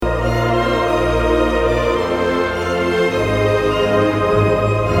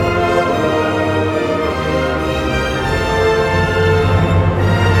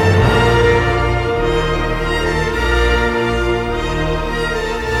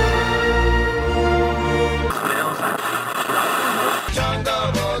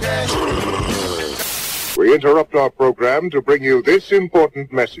We interrupt our program to bring you this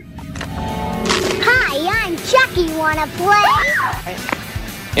important message. Hi, I'm Chucky. Wanna play?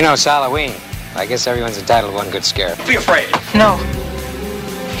 You know, it's Halloween. I guess everyone's entitled to one good scare. Be afraid. No.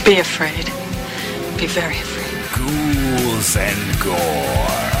 Be afraid. Be very afraid. Ghouls and gore.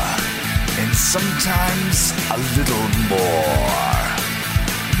 And sometimes a little more.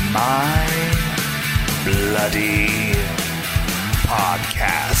 My Bloody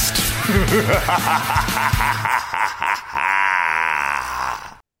Podcast.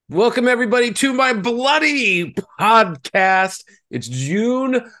 Welcome, everybody, to my Bloody Podcast. It's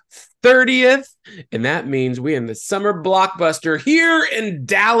June 30th, and that means we're in the summer blockbuster here in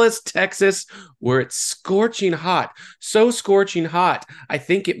Dallas, Texas, where it's scorching hot. So scorching hot, I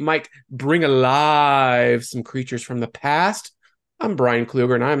think it might bring alive some creatures from the past. I'm Brian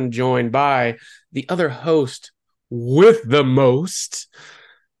Kluger, and I'm joined by the other host with the most,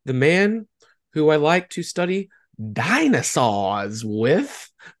 the man who I like to study dinosaurs with,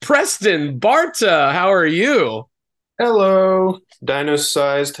 Preston Barta. How are you? Hello.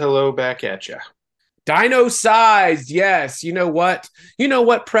 Dino-sized hello back at ya. Dino-sized, yes. You know what?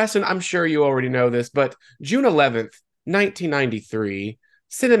 Preston? I'm sure you already know this, but June 11th, 1993,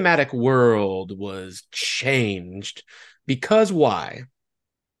 cinematic world was changed. Because why?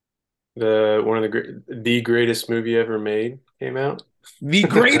 The greatest movie ever made came out. The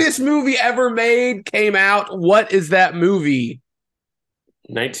greatest movie ever made came out. What is that movie?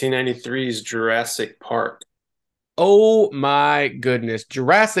 1993's Jurassic Park. Oh my goodness.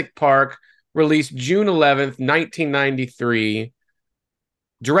 Jurassic Park, released June 11th, 1993.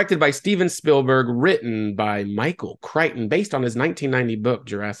 Directed by Steven Spielberg, written by Michael Crichton, based on his 1990 book,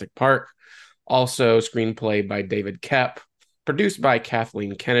 Jurassic Park. Also screenplay by David Koepp. Produced by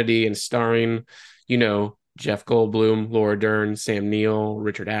Kathleen Kennedy and starring, Jeff Goldblum, Laura Dern, Sam Neill,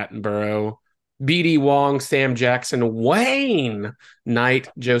 Richard Attenborough, B.D. Wong, Sam Jackson, Wayne Knight,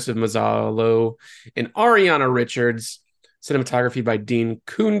 Joseph Mazzalo, and Ariana Richards. Cinematography by Dean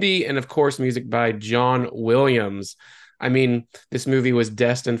Cundey, and of course, music by John Williams. I mean, this movie was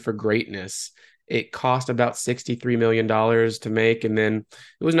destined for greatness. It cost about $63 million to make, and then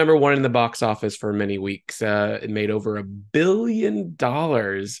it was number one in the box office for many weeks. It made over $1 billion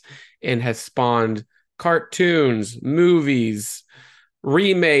and has spawned cartoons, movies,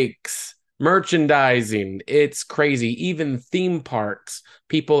 remakes, merchandising. It's crazy. Even theme parks,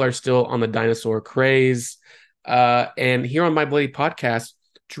 people are still on the dinosaur craze. And here on my Bloody Podcast,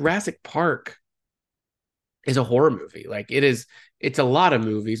 Jurassic Park is a horror movie. It's a lot of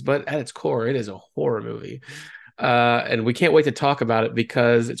movies, but at its core, it is a horror movie. And we can't wait to talk about it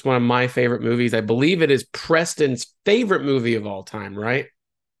because it's one of my favorite movies. I believe it is Preston's favorite movie of all time, right?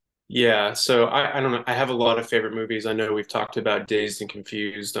 Yeah, so I don't know. I have a lot of favorite movies. I know we've talked about Dazed and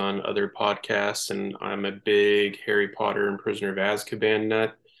Confused on other podcasts, and I'm a big Harry Potter and Prisoner of Azkaban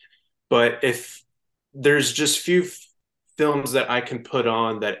nut. But if there's just few films that I can put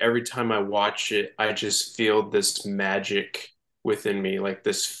on that every time I watch it, I just feel this magic within me, like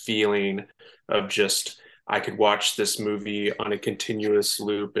this feeling of just I could watch this movie on a continuous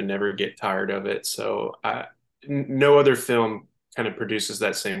loop and never get tired of it. So no other film kind of produces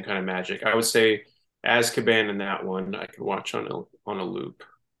that same kind of magic. I would say Azkaban and that one I could watch on a loop.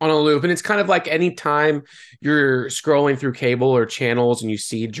 On a loop. And it's kind of like any time you're scrolling through cable or channels and you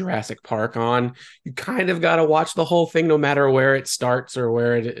see Jurassic Park on, you kind of got to watch the whole thing no matter where it starts or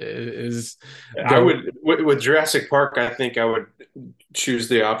where it is. I would, with Jurassic Park, I think I would choose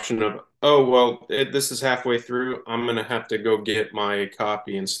the option of, this is halfway through. I'm going to have to go get my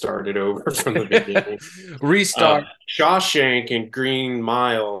copy and start it over from the beginning. Restart. Shawshank and Green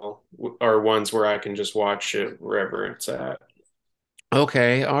Mile are ones where I can just watch it wherever it's at.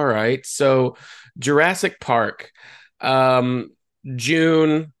 Okay, all right. So Jurassic Park, June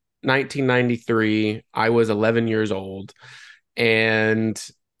 1993, I was 11 years old. And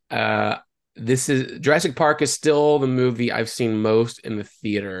Jurassic Park is still the movie I've seen most in the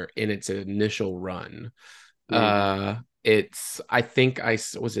theater in its initial run. I think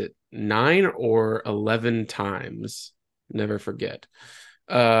was it 9 or 11 times? Never forget.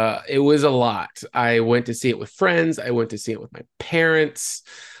 It was a lot. I went to see it with friends. I went to see it with my parents,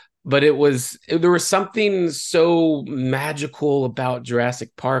 but there was something so magical about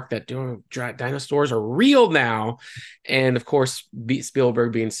Jurassic Park that dinosaurs are real now. And of course,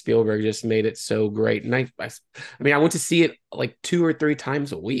 Spielberg being Spielberg just made it so great. And I went to see it like 2 or 3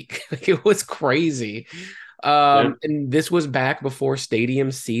 times a week. It was crazy. And this was back before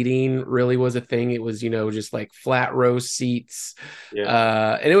stadium seating really was a thing. It was, just like flat row seats.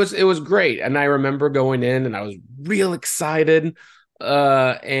 Yeah. And it was great. And I remember going in and I was real excited.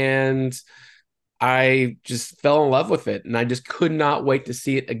 And I just fell in love with it, and I just could not wait to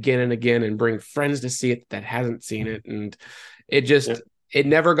see it again and again, and bring friends to see it that hasn't seen it, and it Yeah. just it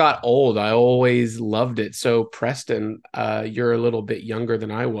never got old. I always loved it. So Preston, you're a little bit younger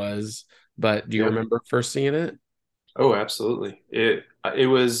than I was, but do you Yeah. remember first seeing it? Oh, absolutely. It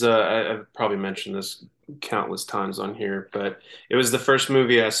was I've probably mentioned this countless times on here, but it was the first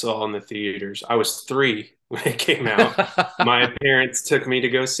movie I saw in the theaters. I was 3 when it came out. My parents took me to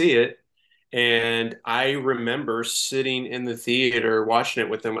go see it, and I remember sitting in the theater watching it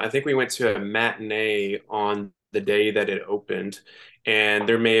with them. I think we went to a matinee on the day that it opened, and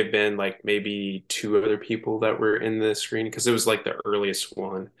there may have been like maybe 2 other people that were in the screen because it was like the earliest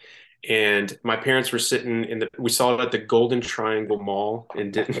one. And my parents were sitting we saw it at the Golden Triangle Mall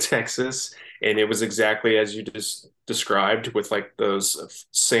in Denton, Texas. And it was exactly as you just described, with like those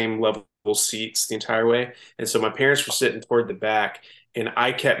same level seats the entire way. And so my parents were sitting toward the back, and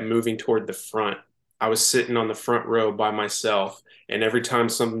I kept moving toward the front. I was sitting on the front row by myself. And every time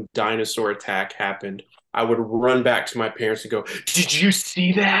some dinosaur attack happened, I would run back to my parents and go, "Did you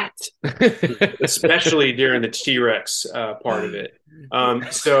see that?" Especially during the T-Rex part of it.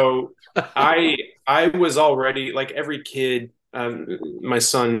 So I I was already like every kid. My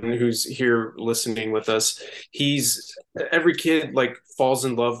son, who's here listening with us, he's every kid like falls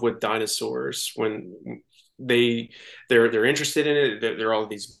in love with dinosaurs when they they're interested in it. There are all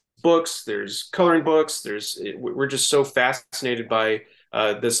these books. There's coloring books. We're just so fascinated by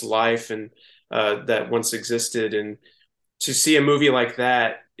this life and that once existed, and to see a movie like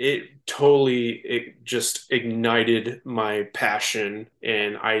that, it just ignited my passion.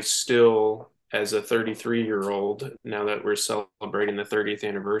 And I still, as a 33-year-old, now that we're celebrating the 30th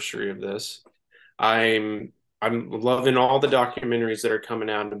anniversary of this, I'm I'm loving all the documentaries that are coming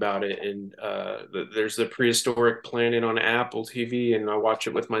out about it. And there's the Prehistoric Planet on Apple TV, and I watch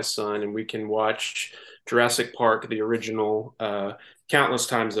it with my son, and we can watch Jurassic Park, the original, countless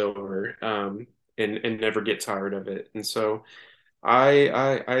times over, and never get tired of it. And so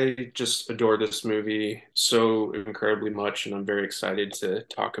I just adore this movie so incredibly much, and I'm very excited to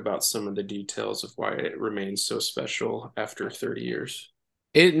talk about some of the details of why it remains so special after 30 years.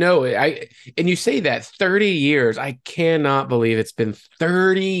 It no, I and you say that 30 years. I cannot believe it's been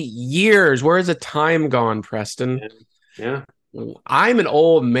 30 years. Where has the time gone, Preston? Yeah. Yeah. I'm an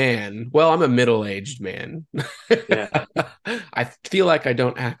old man. Well, I'm a middle-aged man. Yeah. I feel like I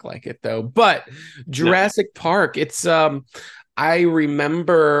don't act like it though. But No. Jurassic Park, it's I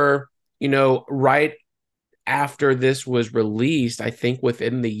remember, right after this was released, I think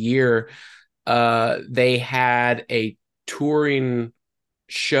within the year, they had a touring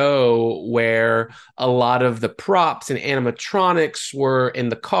show where a lot of the props and animatronics were in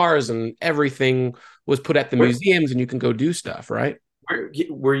the cars, and everything was put at the Where, museums, and you can go do stuff, right?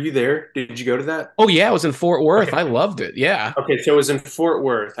 were you there? Did you go to that? Oh yeah, it was in Fort Worth. Okay. I loved it. Yeah. Okay, so it was in Fort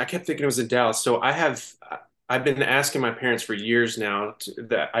Worth. I kept thinking it was in Dallas. So I've been asking my parents for years now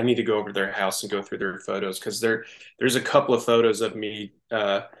that I need to go over to their house and go through their photos, because there's a couple of photos of me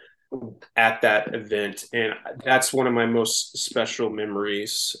at that event, and that's one of my most special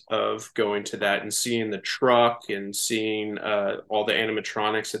memories of going to that and seeing the truck and seeing all the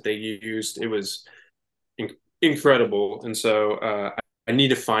animatronics that they used. It was incredible. And so I need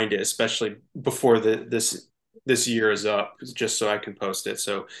to find it, especially before this year is up, just so I can post it.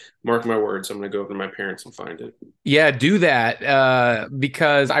 So mark my words, I'm going to go over to my parents and find it. Yeah, do that.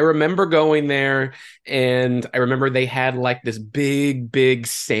 Because I remember going there, and I remember they had like this big, big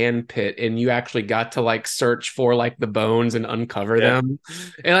sand pit, and you actually got to like search for like the bones and uncover Yeah. them.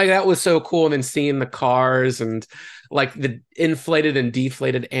 And like that was so cool. And then seeing the cars and like the inflated and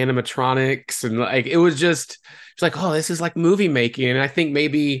deflated animatronics, and like it's like, oh, this is like movie making. And I think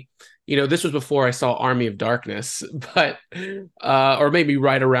maybe this was before I saw Army of Darkness, but or maybe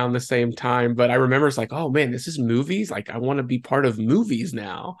right around the same time. But I remember it's like, oh man, this is movies. Like I want to be part of movies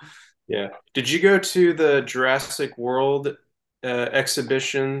now. Yeah. Did you go to the Jurassic World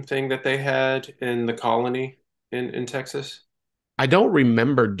exhibition thing that they had in the Colony in Texas? I don't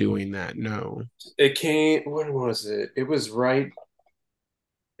remember doing that. No. It came, when was it? It was right,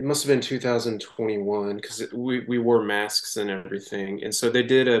 it must have been 2021, because we wore masks and everything. And so they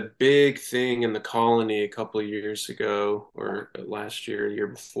did a big thing in the Colony a couple of years ago, or last year, year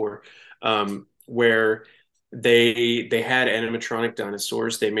before, where they had animatronic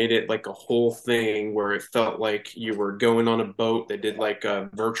dinosaurs. They made it like a whole thing where it felt like you were going on a boat. They did like a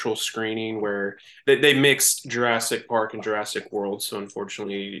virtual screening where they mixed Jurassic Park and Jurassic World. So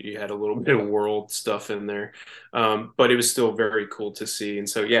unfortunately, you had a little bit of world stuff in there, but it was still very cool to see. And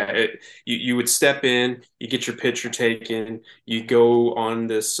so yeah, you would step in, you get your picture taken, you go on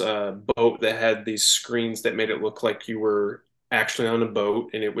this boat that had these screens that made it look like you were actually on a boat,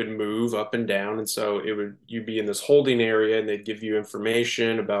 and it would move up and down, and so it would you'd be in this holding area and they'd give you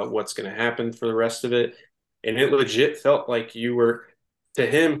information about what's going to happen for the rest of it, and it legit felt like you were, to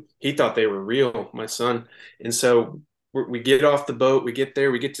him, he thought they were real, my son. And so we get off the boat, we get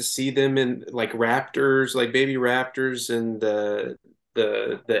there, we get to see them in like raptors, like baby raptors, and the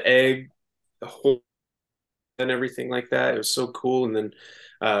egg, the whole and everything like that. It was so cool. And then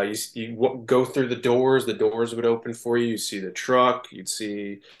you go through the doors would open for you. You see the truck, you'd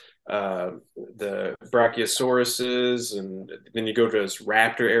see the brachiosauruses, and then you go to this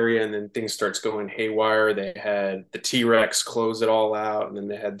raptor area, and then things starts going haywire. They had the T-Rex close it all out, and then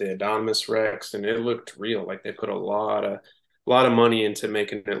they had the Adonis Rex, and it looked real. Like they put a lot of money into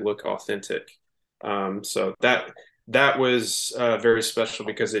making it look authentic. So that was very special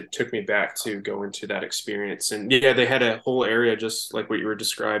because it took me back to go into that experience. And yeah, they had a whole area just like what you were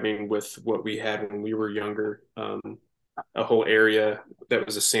describing with what we had when we were younger. A whole area that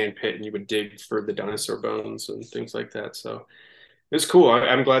was a sand pit, and you would dig for the dinosaur bones and things like that. So it's cool.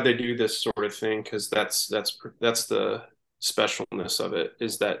 I'm glad they do this sort of thing because that's the specialness of it,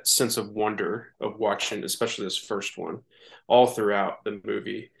 is that sense of wonder of watching, especially this first one, all throughout the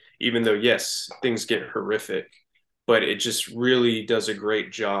movie. Even though yes, things get horrific, but it just really does a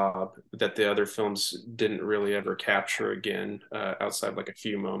great job that the other films didn't really ever capture again, outside like a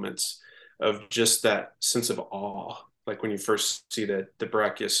few moments of just that sense of awe. Like when you first see the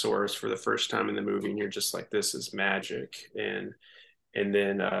Brachiosaurus for the first time in the movie, and you're just like, this is magic. And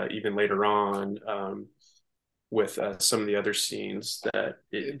then even later on, with some of the other scenes that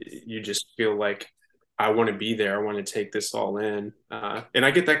you just feel like, I want to be there. I want to take this all in. And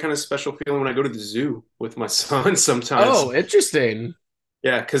I get that kind of special feeling when I go to the zoo with my son sometimes. Oh, interesting.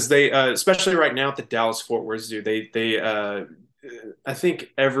 Yeah, because they, especially right now at the Dallas Fort Worth Zoo, I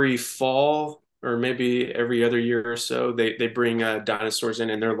think every fall or maybe every other year or so, they bring dinosaurs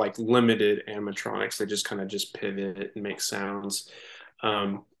in, and they're like limited animatronics. They just kind of just pivot and make sounds.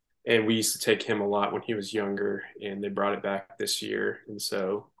 Um, and we used to take him a lot when he was younger, and they brought it back this year. And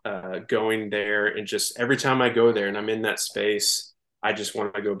so going there, and just every time I go there and I'm in that space, I just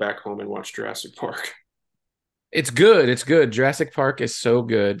want to go back home and watch Jurassic Park. It's good. It's good. Jurassic Park is so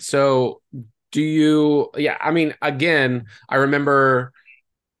good. So do you, yeah, I mean, again, I remember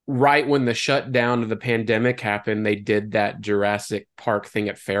right when the shutdown of the pandemic happened, they did that Jurassic Park thing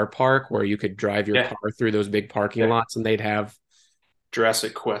at Fair Park where you could drive your Yeah, car through those big parking yeah. lots, and they'd have,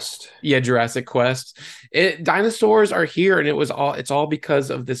 Jurassic Quest. yeah, Jurassic Quest. Dinosaurs are here, and it's all because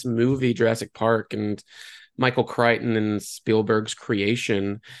of this movie, Jurassic Park, and Michael Crichton and Spielberg's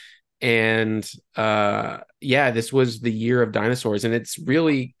creation. And yeah, this was the year of dinosaurs, and it's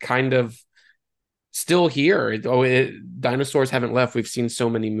really kind of still here. Dinosaurs haven't left. We've seen so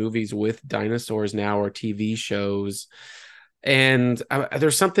many movies with dinosaurs now, or TV shows. And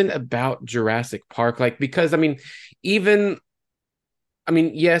there's something about Jurassic Park, like, because even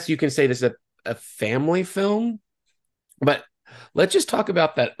yes, you can say this is a family film, but let's just talk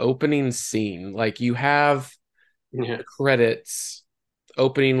about that opening scene. Like, you have Yeah. the credits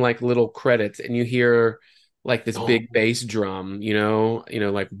opening, like little credits, and you hear like this Oh, big bass drum,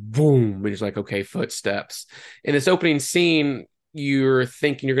 like boom, and it's like, okay, footsteps. In this opening scene, you're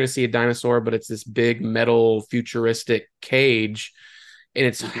thinking you're going to see a dinosaur, but it's this big metal futuristic cage, and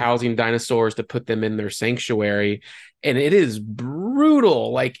it's housing dinosaurs to put them in their sanctuary. And it is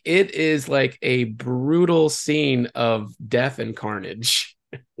brutal. Like, it is like a brutal scene of death and carnage.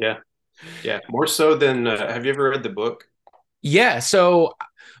 yeah. Yeah. More so than, have you ever read the book? Yeah, so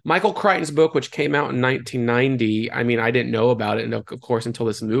Michael Crichton's book, which came out in 1990, I didn't know about it, and of course, until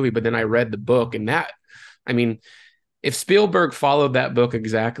this movie, but then I read the book, and I mean, if Spielberg followed that book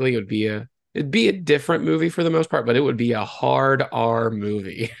exactly, it'd be a different movie for the most part, but it would be a hard R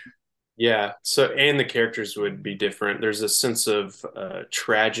movie. Yeah. So, and the characters would be different. There's a sense of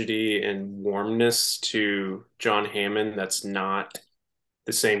tragedy and warmness to John Hammond that's not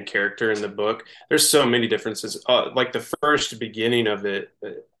the same character in the book. There's so many differences. Like the first beginning of it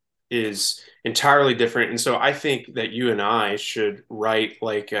is entirely different. And so I think that you and I should write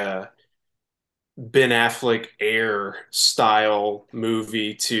like a Ben Affleck Air style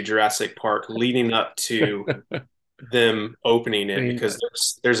movie to Jurassic Park leading up to them opening I it, mean, because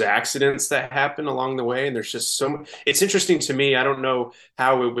there's accidents that happen along the way, and there's just it's interesting to me. I don't know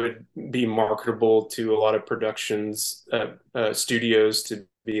how it would be marketable to a lot of productions studios to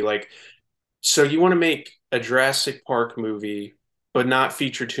be like, so you want to make a Jurassic Park movie but not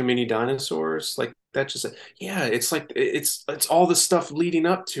feature too many dinosaurs? Like that just, yeah, it's like it's all the stuff leading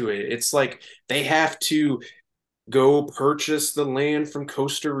up to it. It's like they have to go purchase the land from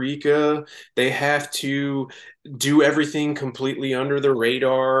Costa Rica. They have to do everything completely under the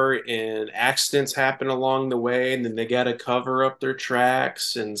radar, and accidents happen along the way, and then they got to cover up their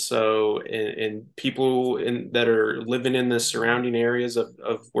tracks. And so, and people that are living in the surrounding areas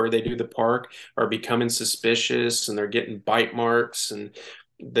of where they do the park are becoming suspicious, and they're getting bite marks, and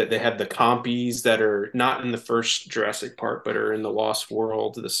that they have the compies that are not in the first Jurassic Park, but are in the Lost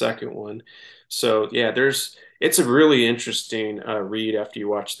World, the second one. So yeah, it's a really interesting read after you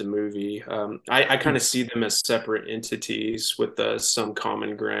watch the movie. I kind of see them as separate entities with some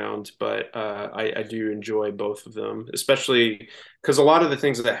common ground, but I do enjoy both of them, especially because a lot of the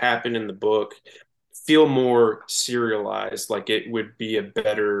things that happen in the book feel more serialized. Like it would be a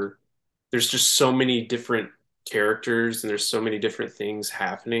better, there's just so many different characters and there's so many different things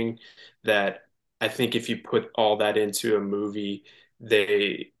happening that I think if you put all that into a movie,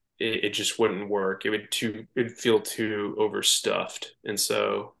 it just wouldn't work. It'd feel too overstuffed. And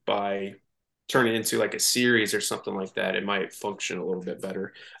so by turning it into like a series or something like that, it might function a little bit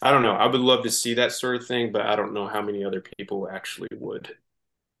better. I don't know. I would love to see that sort of thing, but I don't know how many other people actually would.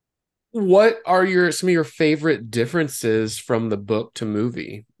 what are some of your favorite differences from the book to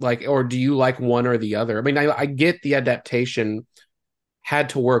movie? Like, or do you like one or the other? I mean, I get the adaptation had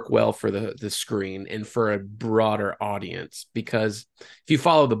to work well for the screen and for a broader audience, because if you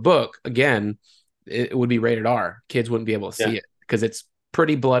follow the book, again, it would be rated R. Kids wouldn't be able to see Yeah. it because it's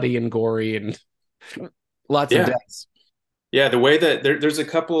pretty bloody and gory and lots of Yeah. deaths. Yeah. The way that there's a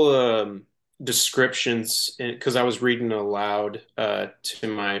couple descriptions, because I was reading aloud to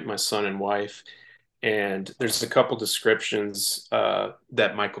my son and wife, and there's a couple descriptions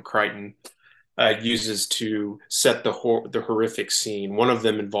that Michael Crichton uses to set the horrific scene. One of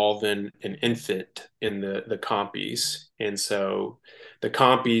them involving an infant in the compies, and so the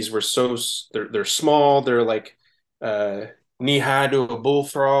compies were they're small. They're like uh, knee high to a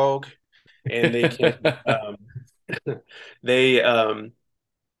bullfrog, and they can they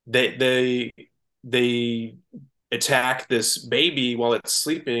they they attack this baby while it's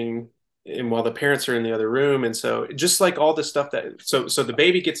sleeping and while the parents are in the other room. And so just like all the stuff that so the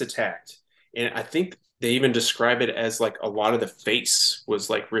baby gets attacked, and I think they even describe it as like a lot of the face was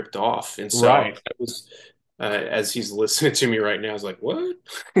like ripped off. And so Right. I was as he's listening to me right now, I was like, what?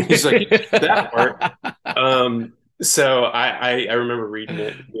 He's like, that part. So I remember reading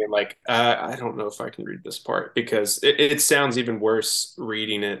it and being like, I don't know if I can read this part, because it sounds even worse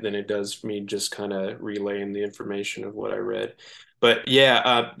reading it than it does for me just kind of relaying the information of what I read. But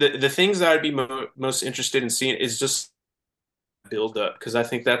yeah, the things that I'd be most interested in seeing is just build up, because I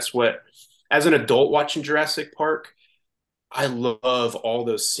think that's what, as an adult watching Jurassic Park, I love all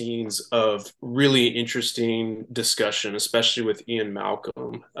those scenes of really interesting discussion, especially with Ian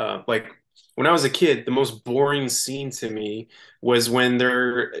Malcolm. Like when I was a kid, the most boring scene to me was when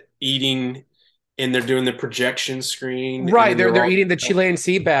they're eating and they're doing the projection screen, and Right. then They're they're all, eating the Chilean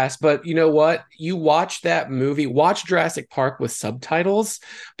sea bass, but you know what? You watch that movie, watch Jurassic Park with subtitles,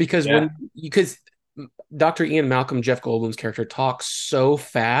 because yeah, because Dr. Ian Malcolm, Jeff Goldblum's character, talks so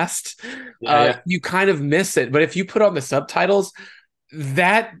fast, yeah, yeah, you kind of miss it. But if you put on the subtitles,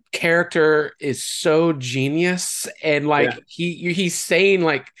 that character is so genius, and yeah, like he's saying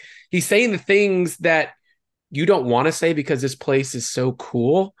the things that you don't want to say because this place is so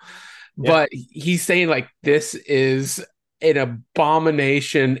cool, yeah, but he's saying like this is an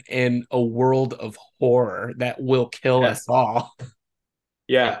abomination and a world of horror that will kill yeah. us all.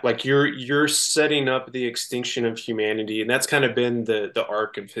 Yeah, like you're setting up the extinction of humanity, and that's kind of been the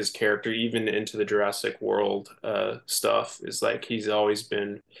arc of his character, even into the Jurassic World stuff. Is like he's always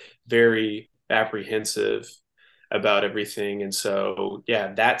been very apprehensive about everything, and so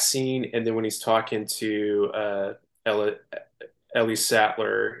yeah, that scene, and then when he's talking to Ellie, Ellie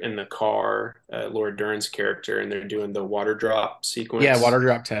Sattler in the car, Laura Dern's character, and they're doing the water drop Yeah, water sequence.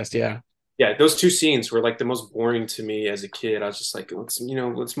 drop test. Yeah, Yeah, those two scenes were like the most boring to me as a kid. I was just like,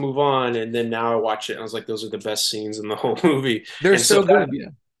 let's move on. And then now I watch it and I was like, those are the best scenes in the whole movie. they're And so so good. Yeah,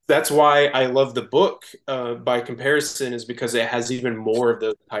 that's why I love the book by comparison, is because it has even more of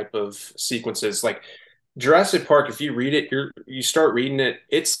those type of sequences. Like Jurassic Park, if you read it, you start reading it,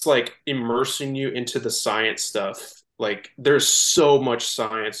 it's like immersing you into the science stuff like there's so much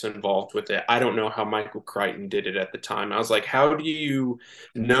science involved with it. I don't know how Michael Crichton did it at the time. I was like, how do you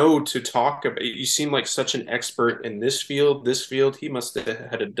know to talk about? You seem like such an expert in this field. This field, he must have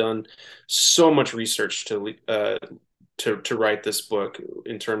had done so much research to write this book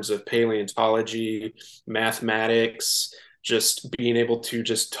in terms of paleontology, mathematics, just being able to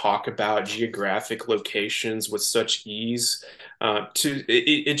just talk about geographic locations with such ease.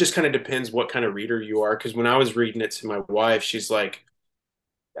 It just kind of depends what kind of reader you are. Because when I was reading it to my wife, she's like,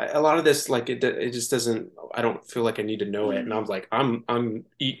 a lot of this, like it just doesn't. I don't feel like I need to know it, and I'm like, I'm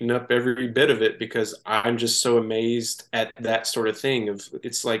eating up every bit of it because I'm just so amazed at that sort of thing. Of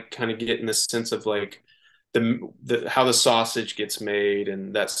it's like kind of getting this sense of like the how the sausage gets made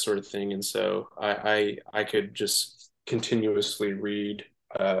and that sort of thing. And so I could just continuously read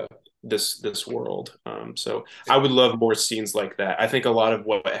this world. So I would love more scenes like that. I think a lot of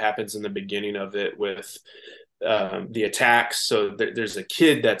what happens in the beginning of it with the attacks. So there's a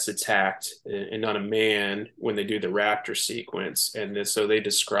kid that's attacked and not a man when they do the raptor sequence. And then, so they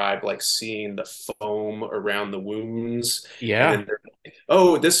describe like seeing the foam around the wounds. And Yeah. then they're like,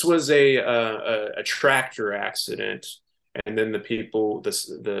 oh, this was a tractor accident. And then the people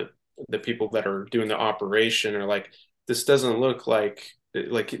that are doing the operation are like, this doesn't look like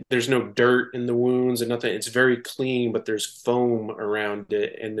there's no dirt in the wounds and nothing. It's very clean, but there's foam around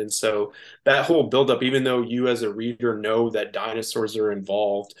it. And then so that whole buildup, even though you as a reader know that dinosaurs are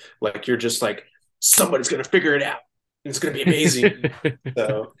involved, like you're just like, somebody's gonna figure it out. It's gonna be amazing.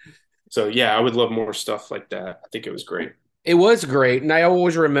 So yeah, I would love more stuff like that. I think it was great. It was great. And I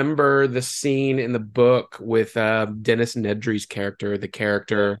always remember the scene in the book with Dennis Nedry's character, the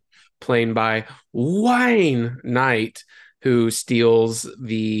character played by Wayne Knight, who steals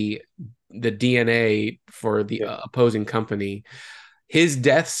the DNA for the Yeah. opposing company. His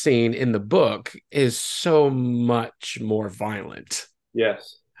death scene in the book is so much more violent.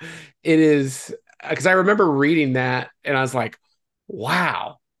 Yes. It is, because I remember reading that and I was like,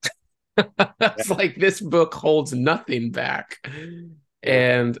 wow. It's like this book holds nothing back. Yeah.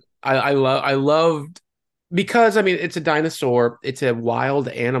 And I loved, because I mean it's a dinosaur, it's a wild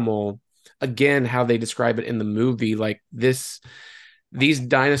animal. Again, how they describe it in the movie, like these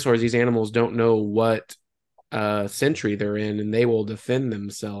dinosaurs, these animals don't know what century they're in, and they will defend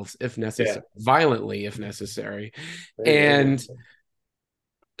themselves if necessary, violently if necessary. And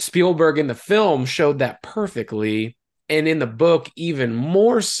Spielberg in the film showed that perfectly, and in the book even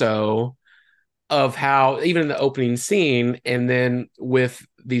more so, of how even in the opening scene and then with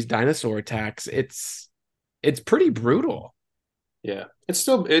these dinosaur attacks, it's pretty brutal. Yeah, it's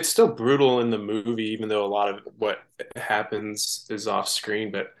still brutal in the movie, even though a lot of what happens is off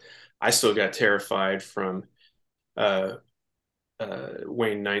screen. But I still got terrified from uh,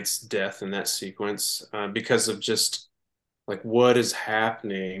 Wayne Knight's death in that sequence because of just like what is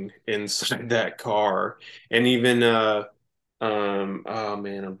happening inside that car, and even oh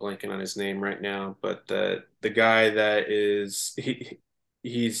man, I'm blanking on his name right now, but the guy that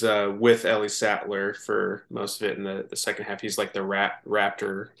he's with Ellie Sattler for most of it in the second half. He's like the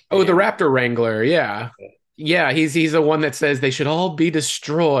raptor Oh, the handler. Raptor Wrangler, yeah. Yeah, he's the one that says they should all be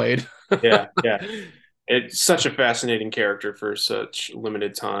destroyed. Yeah, yeah. It's such a fascinating character for such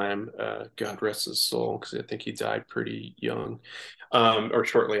limited time. God rest his soul, because I think he died pretty young, or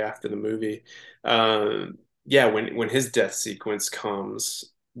shortly after the movie. Yeah, when his death sequence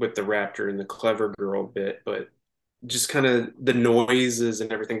comes with the raptor and the clever girl bit, but just kind of the noises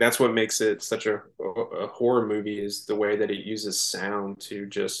and everything. That's what makes it such a horror movie, is the way that it uses sound to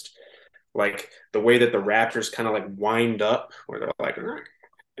just like the way that the raptors kind of like wind up, where they're like,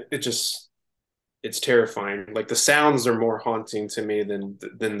 it just it's terrifying. Like the sounds are more haunting to me than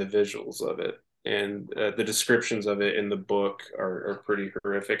the visuals of it. And the descriptions of it in the book are pretty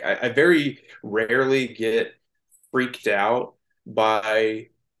horrific. I very rarely get freaked out by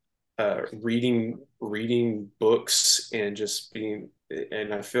reading books and just being,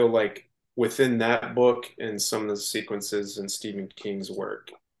 and I feel like within that book and some of the sequences in Stephen King's work,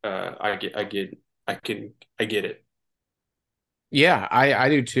 I get it. Yeah, I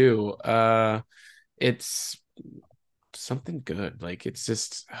do too. It's something good. Like it's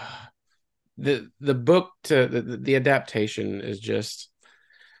just the book to the adaptation is just,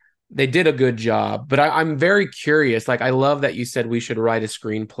 they did a good job. But I'm very curious. Like I love that you said we should write a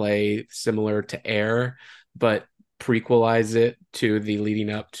screenplay similar to Air, but prequelize it to the leading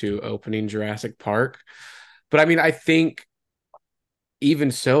up to opening Jurassic Park. But I mean, I think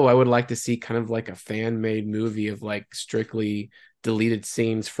even so, I would like to see kind of like a fan made movie of like strictly deleted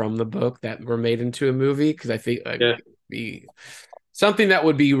scenes from the book that were made into a movie, because I think like, Yeah. be something that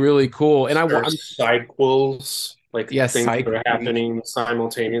would be really cool. And Or I'm sidequels. like Yes, things that are psych. happening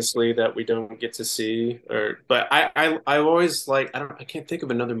simultaneously that we don't get to see. Or, but I always like I can't think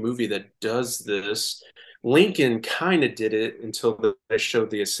of another movie that does this. Lincoln kind of did it until they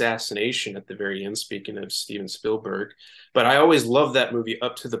showed the assassination at the very end. Speaking of Steven Spielberg, but I always loved that movie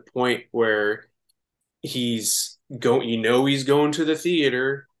up to the point where he's going to the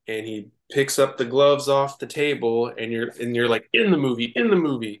theater and he picks up the gloves off the table and you're like in the movie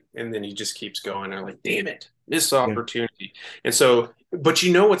and then he just keeps going. I'm like, damn it, missed Yeah. opportunity. And so, but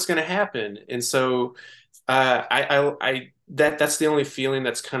you know what's going to happen. And so that's the only feeling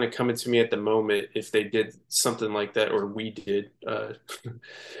that's kind of coming to me at the moment. If they did something like that, or we did,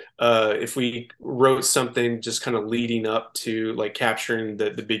 if we wrote something just kind of leading up to like capturing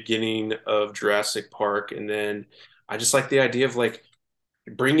the beginning of Jurassic Park, and then I just like the idea of like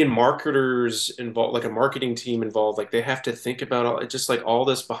bringing marketers involved, like a marketing team involved. Like they have to think about just like all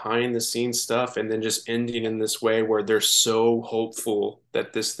this behind the scenes stuff, and then just ending in this way where they're so hopeful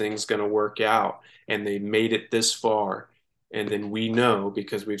that this thing's going to work out, and they made it this far, and then we know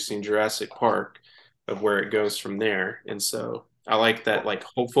because we've seen Jurassic Park of where it goes from there. And so I like that like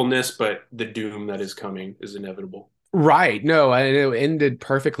hopefulness, but the doom that is coming is inevitable. Right. No, and it ended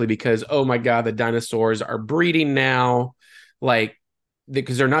perfectly because, oh my God, the dinosaurs are breeding now. Like,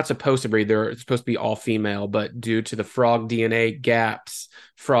 because they're not supposed to breed, they're supposed to be all female, but due to the frog DNA gaps,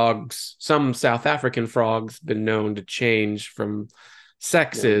 some South African frogs, been known to change from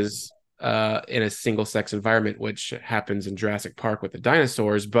sexes in a single sex environment, which happens in Jurassic Park with the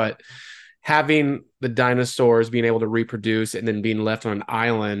dinosaurs. But having the dinosaurs being able to reproduce and then being left on an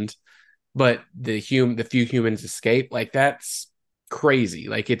island, but the few humans escape, like that's crazy.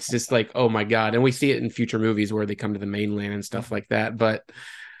 Like it's just like, oh my God. And we see it in future movies where they come to the mainland and stuff like that. But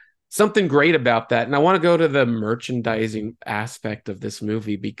something great about that. And I want to go to the merchandising aspect of this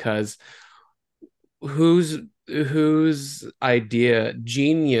movie because whose genius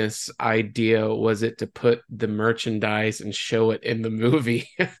idea was it to put the merchandise and show it in the movie?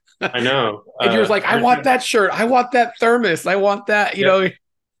 I know. And you're like, I want that shirt, I want that thermos, I want that, you know.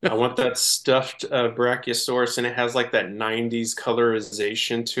 I want that stuffed Brachiosaurus, and it has like that 90s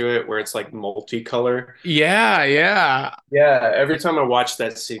colorization to it where it's like multicolor. Yeah. Yeah, every time I watch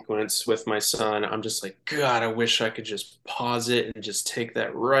that sequence with my son, I'm just like, God, I wish I could just pause it and just take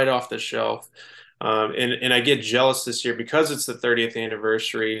that right off the shelf. And I get jealous this year because it's the 30th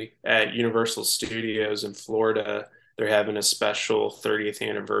anniversary at Universal Studios in Florida. They're having a special 30th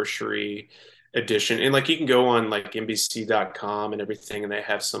anniversary edition. And like you can go on like NBC.com and everything, and they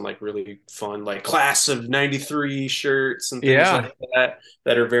have some like really fun like class of 93 shirts and things Yeah. like that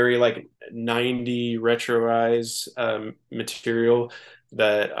that are very like 90 retroized material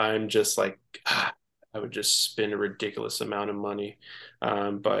that I'm just like, I would just spend a ridiculous amount of money.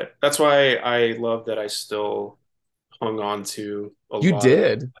 But that's why I love that I still hung on to You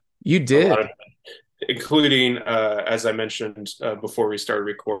did. You a lot did. of including, as I mentioned before we started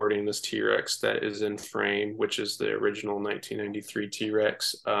recording, this T-Rex that is in frame, which is the original 1993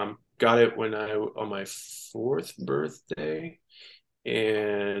 T-Rex. Got it when on my fourth birthday,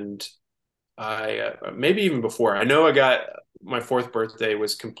 and I maybe even before. I know I got my fourth birthday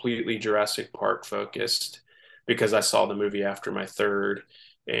was completely Jurassic Park focused because I saw the movie after my third,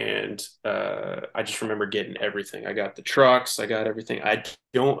 and I just remember getting everything. I got the trucks, I got everything. I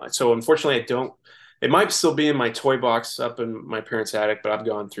don't. So unfortunately, I don't. It might still be in my toy box up in my parents' attic, but I've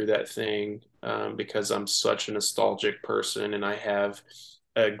gone through that thing because I'm such a nostalgic person, and I have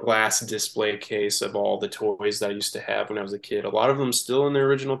a glass display case of all the toys that I used to have when I was a kid. A lot of them still in their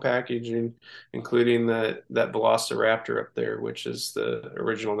original packaging, including that Velociraptor up there, which is the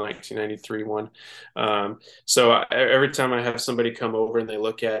original 1993 one. So every time I have somebody come over and they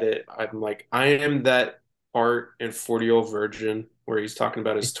look at it, I'm like, I am that part in 40-Year-Old Virgin where he's talking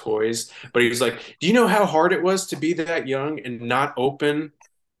about his toys, but he's like, do you know how hard it was to be that young and not open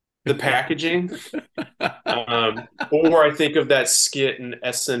the packaging? Or I think of that skit in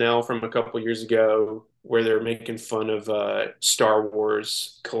SNL from a couple years ago where they're making fun of Star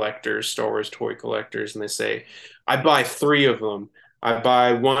Wars collectors, Star Wars toy collectors, and they say, I buy three of them. I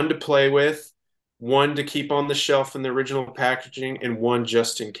buy one to play with, one to keep on the shelf in the original packaging, and one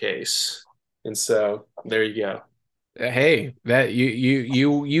just in case. And so there you go. Hey, that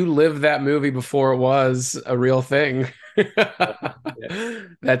you lived that movie before it was a real thing. Yeah.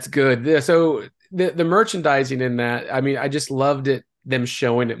 That's good. Yeah, so the merchandising in that, I mean, I just loved it, them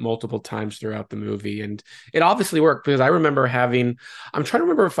showing it multiple times throughout the movie. And it obviously worked because I remember I'm trying to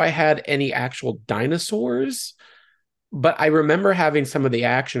remember if I had any actual dinosaurs, but I remember having some of the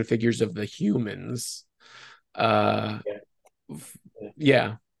action figures of the humans. Uh Yeah.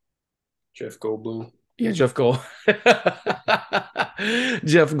 yeah. Jeff Goldblum. Yeah, Jeff Gold. Jeff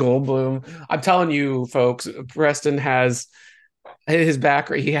Goldblum. I'm telling you, folks, Preston has his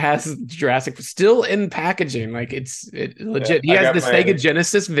back. He has Jurassic still in packaging. Like it Yeah, legit. He I has got the Sega my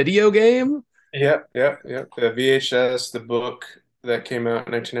Genesis video game. yep. The VHS, the book that came out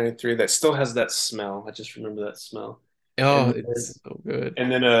in 1993 that still has that smell. I just remember that smell. Oh, And it's so good.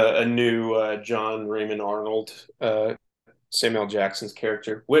 then a new John Raymond Arnold, Samuel Jackson's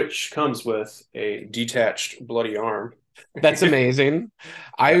character, which comes with a detached bloody arm. That's amazing.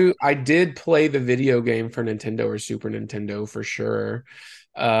 Yeah, I did play the video game for Nintendo or Super Nintendo for sure.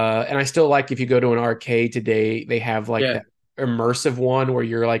 And I still like if you go to an arcade today, they have like yeah. that immersive one where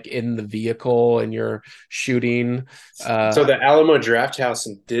you're like in the vehicle and you're shooting. So Uh, the Alamo Draft House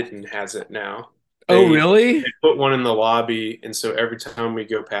in Denton has it now. oh, They really? they put one in the lobby, and so every time we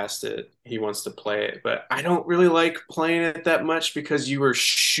go past it, he wants to play it. But I don't really like playing it that much because you are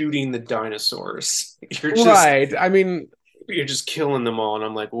shooting the dinosaurs. Right. I mean, You're just killing them all, and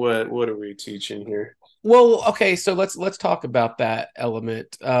I'm like, what are we teaching here? well, okay, so let's talk about that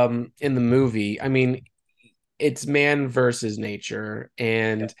element in the movie. I mean, it's man versus nature,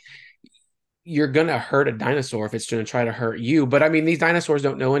 Yeah, and you're gonna hurt a dinosaur if it's gonna try to hurt you. But I mean, these dinosaurs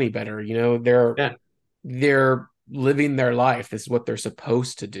don't know any better. You know, yeah, they're living their life. This is what they're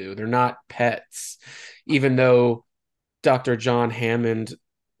supposed to do. They're not pets, even though Dr. John Hammond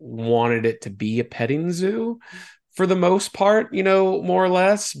wanted it to be a petting zoo for the most part, you know, more or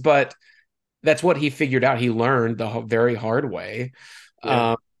less. But that's what he figured out. He learned the very hard way.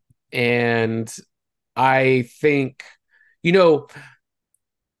 yeah. Um, and I think, you know,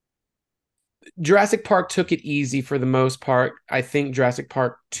 Jurassic Park took it easy for the most part. I think Jurassic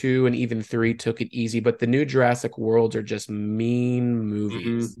Park 2 and even 3 took it easy, but the new Jurassic Worlds are just mean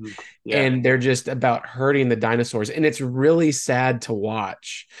movies. Hmm. Yeah, And they're just about hurting the dinosaurs. And it's really sad to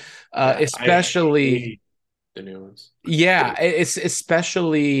watch. yeah. I Especially, hate the new ones. yeah, it's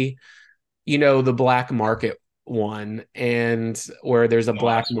especially, you know, the black market one and where there's a The black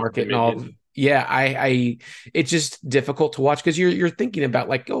last one market and all. remake. Yeah, I it's just difficult to watch because you're thinking about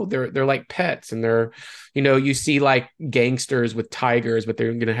like, oh, they're like pets and they're, you know, you see like gangsters with tigers, but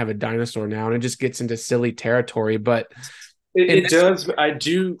they're gonna have a dinosaur now, and it just gets into silly territory. But in It this, does.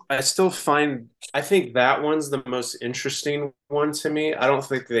 I still find. I think that one's the most interesting one to me. I don't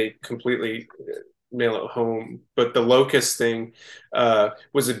think they completely nail it home, but the locust thing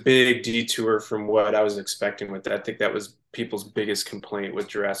was a big detour from what I was expecting with that. I think that was people's biggest complaint with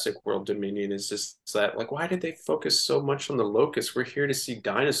Jurassic World Dominion is just that, like, why did they focus so much on the locust? We're here to see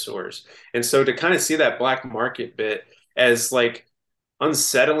dinosaurs, and so to kind of see that black market bit as like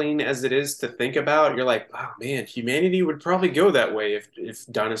unsettling as it is to think about, you're like, oh man, humanity would probably go that way if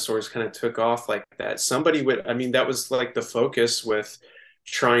dinosaurs kind of took off like that. Somebody would, I mean, that was like the focus with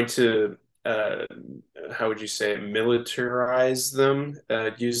trying to uh, how would you say it, militarize them,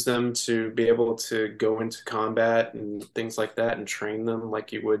 use them to be able to go into combat and things like that and train them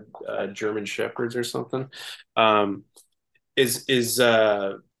like you would German shepherds or something. Um, is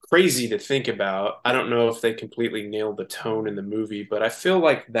crazy to think about. I don't know if they completely nailed the tone in the movie, but I feel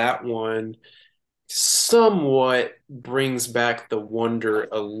like that one somewhat brings back the wonder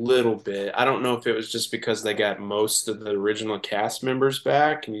a little bit. I don't know if it was just because they got most of the original cast members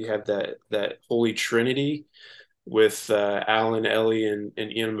back and you have that holy trinity with Alan, Ellie, and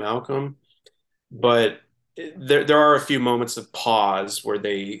Ian Malcolm, but there are a few moments of pause where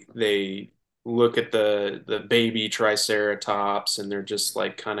they look at the baby triceratops and they're just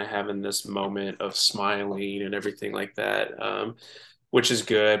like kind of having this moment of smiling and everything like that, which is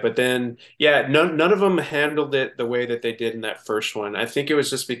good. But then yeah, none of them handled it the way that they did in that first one. I think it was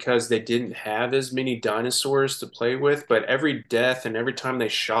just because they didn't have as many dinosaurs to play with, but every death and every time they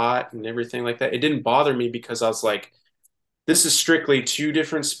shot and everything like that, it didn't bother me because I was like, this is strictly two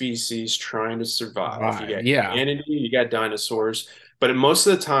different species trying to survive. You got yeah, humanity, you got dinosaurs, but most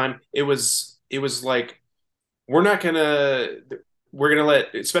of the time it was like we're not gonna we're gonna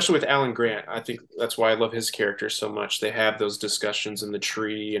let, especially with Alan Grant. I think that's why I love his character so much. They have those discussions in the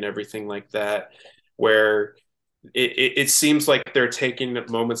tree and everything like that, where it seems like they're taking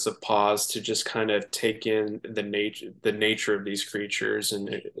moments of pause to just kind of take in the nature of these creatures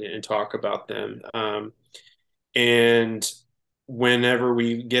and talk about them. And whenever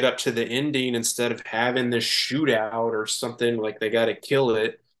we get up to the ending, instead of having this shootout or something like they got to kill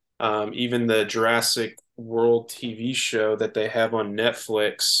it, even the Jurassic World TV show that they have on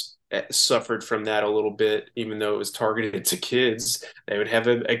Netflix suffered from that a little bit, even though it was targeted to kids. They would have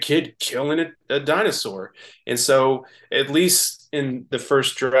a kid killing a dinosaur. And so, at least in the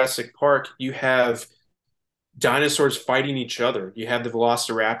first Jurassic Park, you have dinosaurs fighting each other. You have the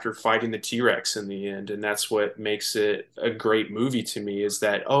Velociraptor fighting the T-Rex in the end, and that's what makes it a great movie to me, is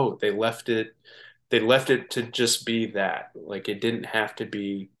that, oh, they left it to just be that. Like, it didn't have to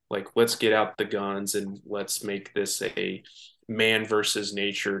be like, let's get out the guns and let's make this a man versus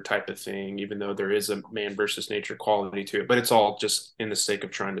nature type of thing, even though there is a man versus nature quality to it, but it's all just in the sake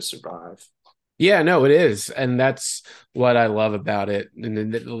of trying to survive. Yeah, no, it is, and that's what I love about it. And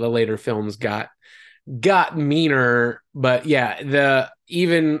then the later films got meaner, but yeah, the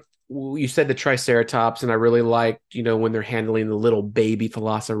even you said the Triceratops, and I really liked, when they're handling the little baby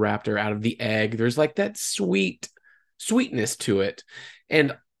Velociraptor out of the egg. There's like that sweetness to it,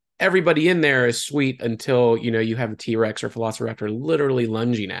 and everybody in there is sweet until you have a T-Rex or Velociraptor literally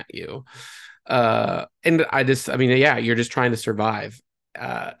lunging at you. And I mean, yeah, you're just trying to survive.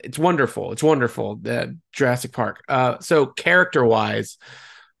 It's wonderful. It's wonderful. The Jurassic Park. So character wise,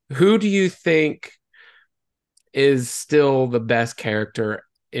 who do you think is still the best character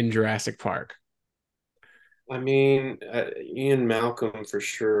in Jurassic Park? I mean, Ian Malcolm for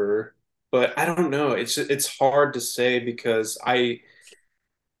sure, but I don't know. It's hard to say because I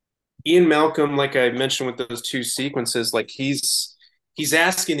Ian Malcolm, like I mentioned with those two sequences, like he's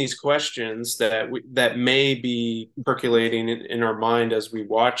asking these questions that may be percolating in our mind as we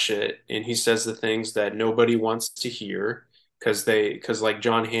watch it, and he says the things that nobody wants to hear because like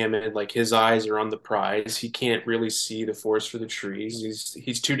John Hammond, like his eyes are on the prize. He can't really see the forest for the trees.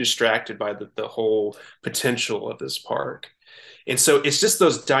 He's too distracted by the whole potential of this park. And so it's just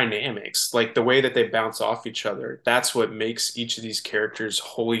those dynamics, like the way that they bounce off each other. That's what makes each of these characters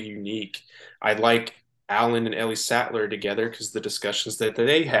wholly unique. I like Alan and Ellie Sattler together because the discussions that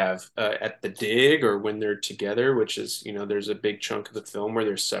they have at the dig or when they're together, which is, there's a big chunk of the film where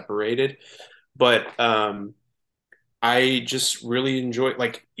they're separated. But I just really enjoy,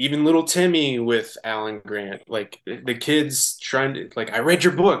 like, even little Timmy with Alan Grant, like the kids trying to, like, I read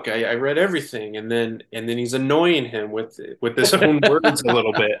your book, I read everything, and then he's annoying him with his own words a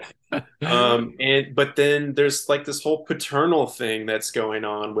little bit. But then there's like this whole paternal thing that's going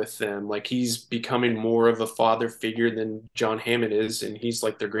on with them, like he's becoming more of a father figure than John Hammond is, and he's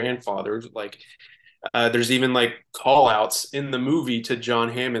like their grandfather. Like, there's even like call outs in the movie to John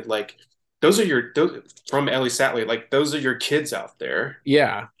Hammond, like, from Ellie Sattler, like, those are your kids out there.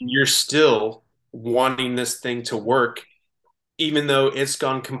 Yeah. You're still wanting this thing to work, even though it's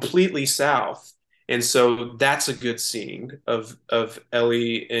gone completely south. And so that's a good scene of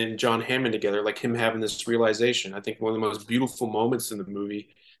Ellie and John Hammond together, like him having this realization. I think one of the most beautiful moments in the movie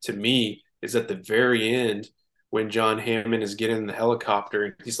to me is at the very end when John Hammond is getting in the helicopter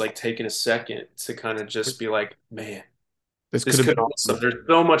and he's like taking a second to kind of just be like, man, This this could have could been also, there's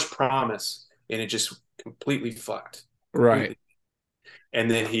so much promise, and it just completely fucked. right. And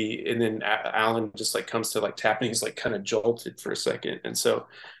then Alan just like comes to like tapping, he's like kind of jolted for a second. And so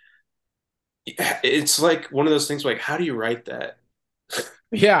it's like one of those things like, how do you write that?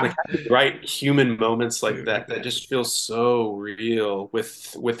 Yeah. Like, how do you write human moments like that just feels so real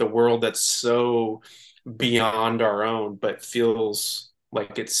with a world that's so beyond our own, but feels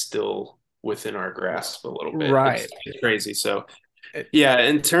like it's still within our grasp a little bit. Right. It's crazy. So yeah,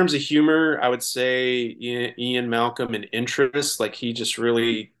 in terms of humor, I would say Ian Malcolm and interest, like he just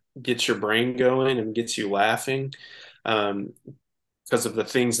really gets your brain going and gets you laughing. Um, because of the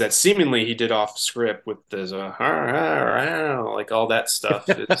things that seemingly he did off script with this like all that stuff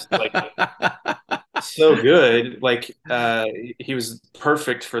is like so good. Like he was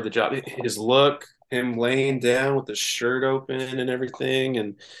perfect for the job. His look, him laying down with the shirt open and everything,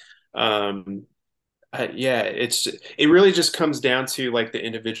 and um yeah, it really just comes down to like the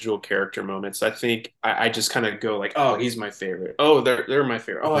individual character moments. I think I just kind of go like, oh, he's my favorite. Oh, they're my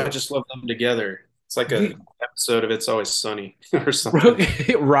favorite. Oh, I just love them together. It's like a episode of It's Always Sunny or something.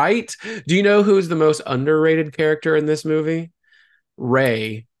 Right? Do you know who's the most underrated character in this movie?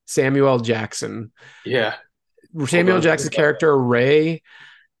 Ray, Samuel Jackson. Yeah. Samuel Jackson's character, Ray,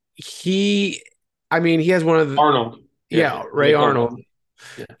 I mean, he has one of the Arnold. Yeah, Ray Arnold.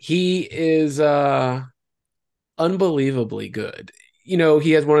 Yeah. He is unbelievably good.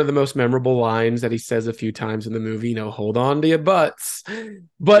 He has one of the most memorable lines that he says a few times in the movie, hold on to your butts.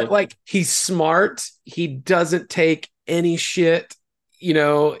 But like, he's smart. He doesn't take any shit.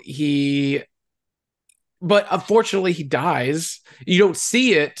 But unfortunately he dies. You don't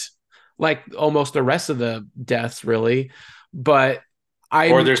see it like almost the rest of the deaths really. But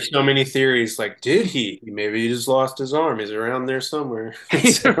or there's so many theories like, did he? Maybe he just lost his arm. He's around there somewhere.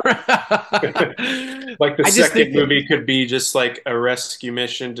 Like the second movie could be just like a rescue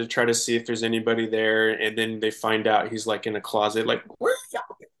mission to try to see if there's anybody there, and then they find out he's like in a closet, like, where are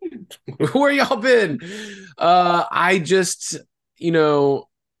you? Where y'all been? I just, you know,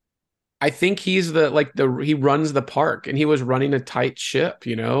 I think he's he runs the park and he was running a tight ship,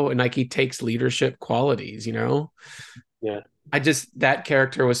 and like he takes leadership qualities. Yeah. I just that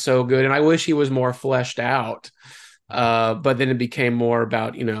character was so good and I wish he was more fleshed out. But then it became more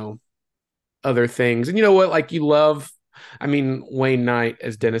about, other things. And you know what? Like you love, I mean, Wayne Knight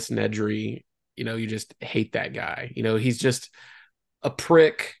as Dennis Nedry, you just hate that guy. He's just a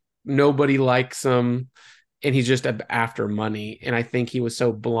prick. Nobody likes him. And he's just after money. And I think he was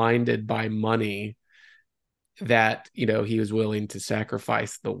so blinded by money that, he was willing to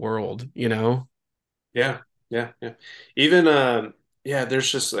sacrifice the world. Yeah, yeah, yeah. Even yeah,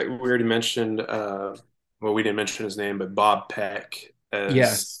 there's just like we already mentioned well, we didn't mention his name, but Bob Peck as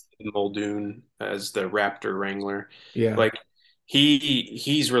Yes. Muldoon as the Raptor Wrangler. Yeah. Like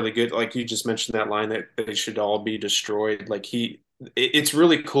he's really good. Like you just mentioned that line that they should all be destroyed. Like it's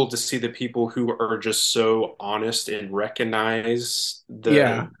really cool to see the people who are just so honest and recognize Yeah.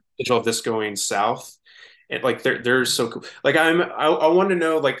 the potential of this going south. And like they're so cool. Like I want to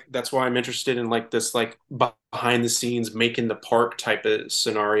know, like that's why I'm interested in like this like behind the scenes making the park type of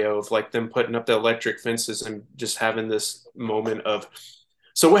scenario of like them putting up the electric fences and just having this moment of,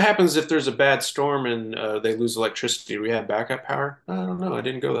 so what happens if there's a bad storm and they lose electricity? Do we have backup power? I don't know. I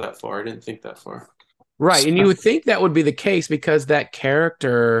didn't go that far. I didn't think that far. Right. And you would think that would be the case because that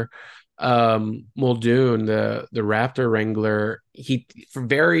character, Muldoon, the Raptor Wrangler, he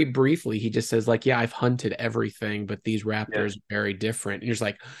very briefly he just says, like, yeah, I've hunted everything, but these Yeah. raptors are very different. And you're just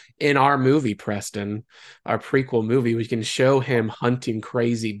like, in our movie, Preston, our prequel movie, we can show him hunting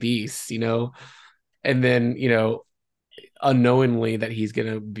crazy beasts, and then, unknowingly that he's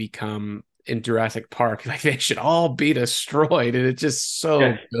gonna become in Jurassic Park, like they should all be destroyed. And it's just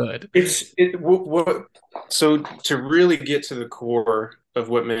Yeah. so good. What so to really get to the core of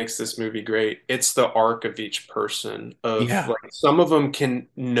what makes this movie great, it's the arc of each person. Of Yeah. like some of them can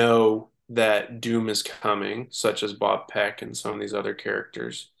know that doom is coming, such as Bob Peck and some of these other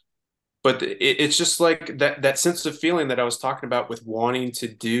characters. But it's just like that sense of feeling that I was talking about with wanting to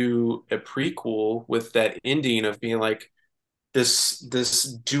do a prequel with that ending of being like this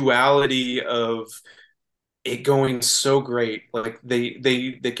duality of it going so great. Like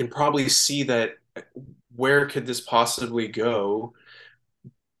they can probably see that where could this possibly go?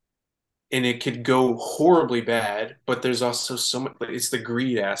 And it could go horribly bad, but there's also so much, it's the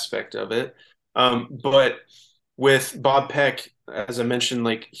greed aspect of it. But with Bob Peck, as I mentioned,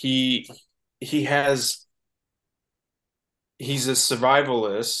 like he has he's a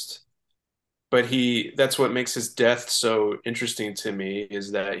survivalist, but that's what makes his death so interesting to me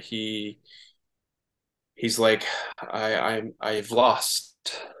is that he's like I've lost.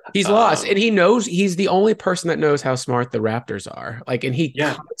 He's lost, and he knows he's the only person that knows how smart the Raptors are. Like, and he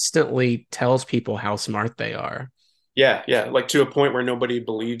Yeah, constantly tells people how smart they are. yeah, yeah. Like to a point where nobody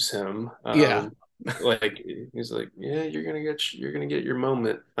believes him. Yeah. Like he's like, yeah, you're gonna get your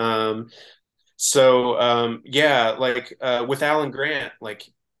moment. So yeah, like with Alan Grant, like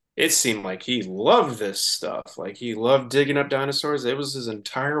it seemed like he loved this stuff. Like he loved digging up dinosaurs. It was his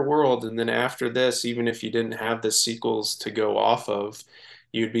entire world. And then after this, even if you didn't have the sequels to go off of,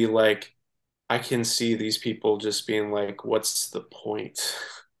 you'd be like, I can see these people just being like, what's the point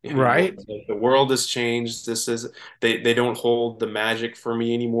anymore? Right. Like, the world has changed. They don't hold the magic for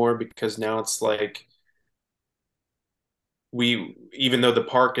me anymore because now it's like we even though the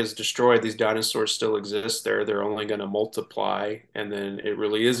park is destroyed, these dinosaurs still exist there. They're only going to multiply, and then it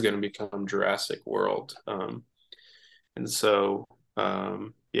really is going to become Jurassic World. And so,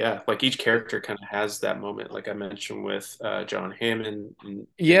 yeah, like each character kind of has that moment, like I mentioned with John Hammond.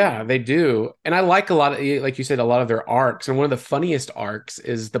 Yeah, they do. And I like a lot of, like you said, a lot of their arcs. And one of the funniest arcs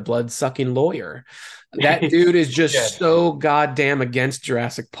is the blood-sucking lawyer. That dude is Yeah. just so goddamn against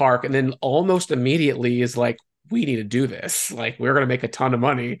Jurassic Park. And then almost immediately is like, we need to do this. Like, we're going to make a ton of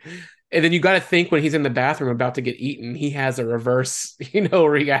money. And then you got to think when he's in the bathroom about to get eaten, he has a reverse,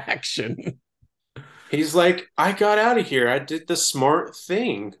 reaction. He's like, I got out of here. I did the smart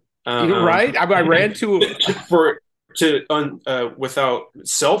thing. You're Um, right. I ran to, for without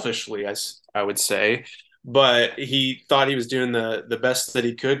selfishly, I would say, but he thought he was doing the best that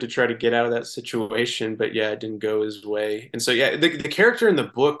he could to try to get out of that situation. But yeah, it didn't go his way. And so yeah, the character in the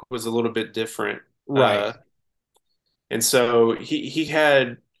book was a little bit different. right. And so he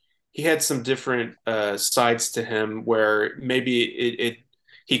had some different sides to him where maybe it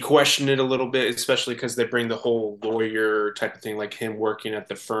he questioned it a little bit, especially because they bring the whole lawyer type of thing, like him working at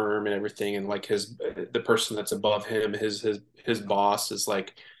the firm and everything, and like the person that's above him, his boss is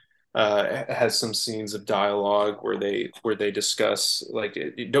like has some scenes of dialogue where they discuss like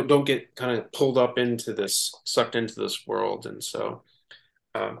don't get kind of pulled up into this, sucked into this world. And so,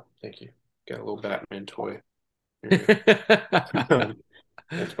 thank you. Got a little Batman toy.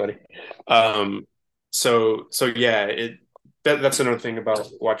 Thanks, buddy. Um, so yeah, that's another thing about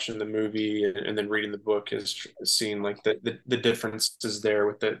watching the movie and then reading the book is seeing like the differences there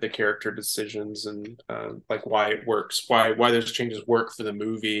with the character decisions and like why it works, why those changes work for the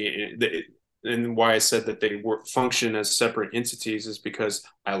movie, and why I said that they work function as separate entities is because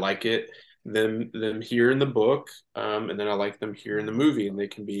I like it them here in the book, and then I like them here in the movie, and they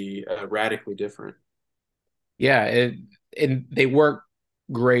can be radically different. Yeah, and they work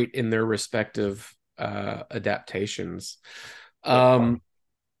great in their respective adaptations. Yeah. Um,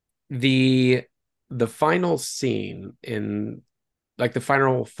 the the final scene in like the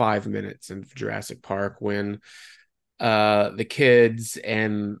final 5 minutes in Jurassic Park when the kids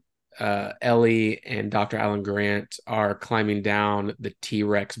and Ellie and Dr. Alan Grant are climbing down the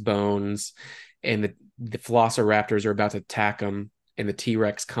T-Rex bones, and the Velociraptors are about to attack them, and the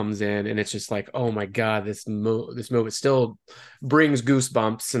T-Rex comes in, and it's just like, oh my god, this movie still brings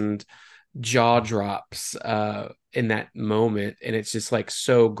goosebumps and jaw drops in that moment, and it's just like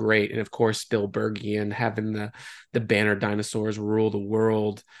so great. And of course, Spielbergian having the banner dinosaurs rule the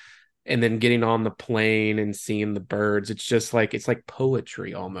world, and then getting on the plane and seeing the birds. It's just like it's like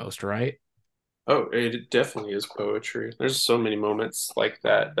poetry almost, right? Oh, it definitely is poetry. There's so many moments like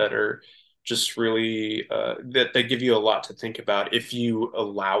that that are just really that they give you a lot to think about if you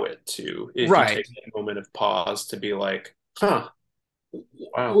allow it to. If you Right. take a moment of pause to be like, huh,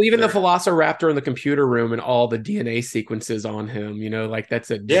 wow, Well, even the there. Velociraptor in the computer room and all the DNA sequences on him, like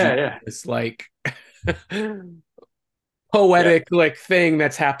that's a Yeah, yeah, genius, like yeah. poetic like thing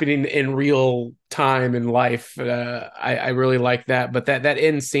that's happening in real time in life. I really like that, but that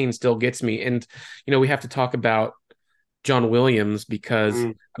end scene still gets me. And we have to talk about John Williams because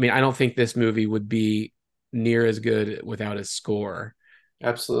Mm, I mean I don't think this movie would be near as good without his score.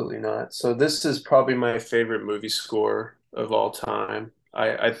 absolutely not. So this is probably my favorite movie score of all time.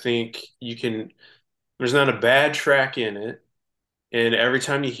 I think you can. There's not a bad track in it. And every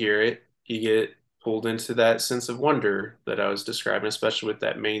time you hear it, you get pulled into that sense of wonder that I was describing, especially with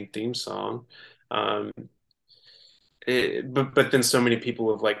that main theme song. Um, but then so many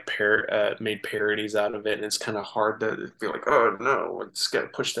people have like made parodies out of it, and it's kind of hard to feel like, oh no, it's got to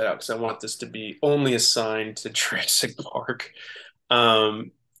push that out because I want this to be only assigned to Jurassic Park.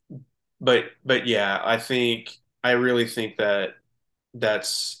 Um, but yeah, I really think that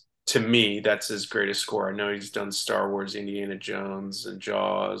that's to me that's his greatest score. I know he's done Star Wars, Indiana Jones, and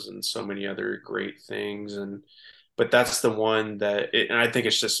Jaws, and so many other great things, and but that's the one and I think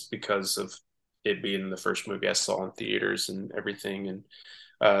it's just because of it being the first movie I saw in theaters and everything, and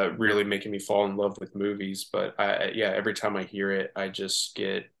really making me fall in love with movies. But yeah, every time I hear it, I just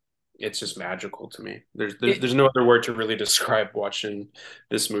get it's just magical to me. It, There's no other word to really describe watching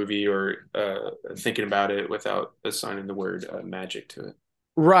this movie or thinking about it without assigning the word magic to it.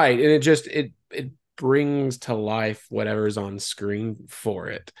 right, and it brings to life whatever's on screen for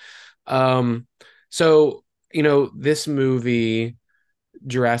it. Um, so this movie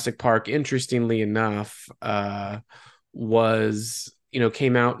Jurassic Park, interestingly enough, was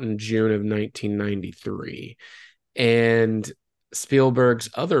came out in June of 1993, and Spielberg's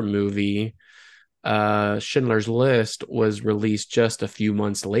other movie, Schindler's List, was released just a few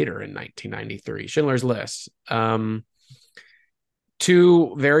months later in 1993. Schindler's List,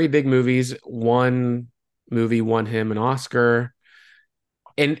 two very big movies. One movie won him an Oscar,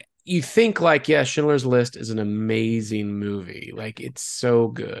 and you think like, yeah, Schindler's List is an amazing movie, like it's so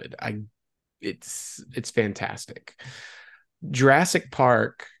good. It's fantastic. Jurassic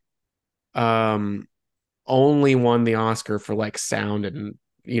Park um only won the Oscar for like sound and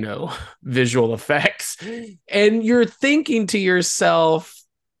visual effects. And you're thinking to yourself,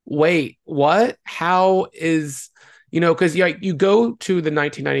 wait, what? How is because you go to the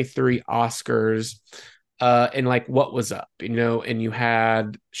 1993 Oscars, and like what was up, and you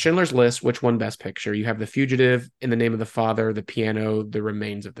had Schindler's List, which won Best Picture. You have The Fugitive, In the Name of the Father, The Piano, The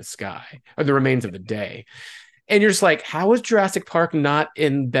Remains of the Sky, or The Remains of the Day. And you're just like, how is Jurassic Park not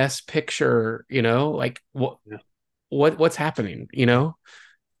in Best Picture? Like what's happening?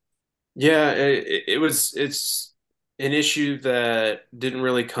 Yeah, it's an issue that didn't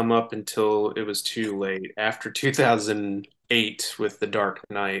really come up until it was too late. After 2008 with The Dark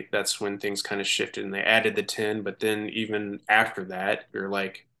Knight, that's when things kind of shifted and they added the 10, but then even after that, you're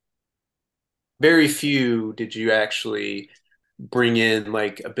like very few did you actually bring in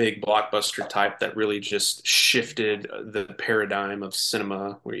like a big blockbuster type that really just shifted the paradigm of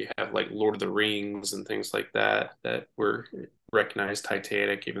cinema, where you have like Lord of the Rings and things like that that were recognized.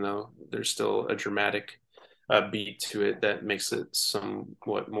 Titanic, even though there's still a dramatic beat to it that makes it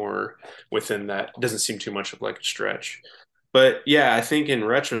somewhat more within that. It doesn't seem too much of like a stretch. But yeah, I think in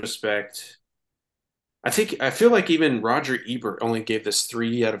retrospect, I feel like even Roger Ebert only gave this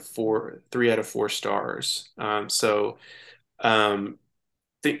 3 out of 4, 3 out of 4 stars. Um,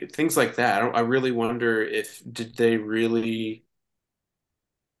 things like that. I really wonder if did they really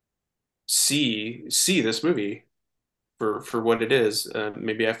see this movie for what it is?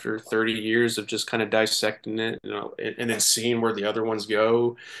 Maybe after 30 years of just kind of dissecting it, and then seeing where the other ones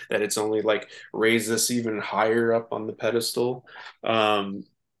go, that it's only like raised this even higher up on the pedestal. Um,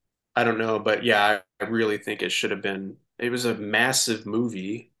 I don't know, but yeah, I really think it should have been. It was a massive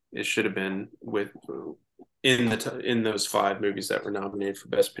movie. It should have been with in those 5 movies that were nominated for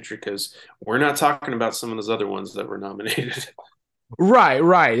Best Picture, because we're not talking about some of those other ones that were nominated, Right.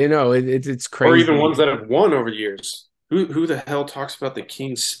 It's or even crazy. ones that have won over the years. Who the hell talks about the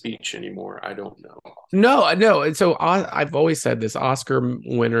King's Speech anymore? I don't know. No. And so I've always said this: Oscar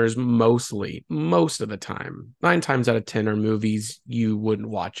winners most of the time, 9 times out of 10, are movies you wouldn't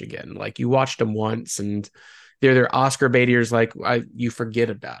watch again. Like you watched them once, and they're Oscar baiters. Like you forget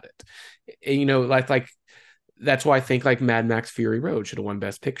about it. And, like that's why I think like Mad Max Fury Road should have won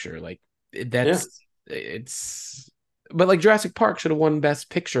Best Picture. Like Yeah, that's it's. But like Jurassic Park should have won Best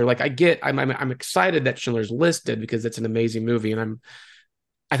Picture. Like I'm excited that Schindler's Listed because it's an amazing movie, and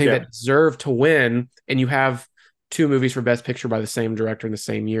I think yeah. that deserved to win. And you have 2 movies for Best Picture by the same director in the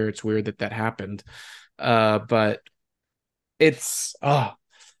same year. It's weird that happened. But it's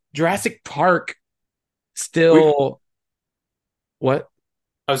Jurassic Park We. still what?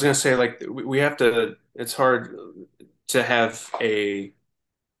 I was gonna say like we have to. It's hard to have a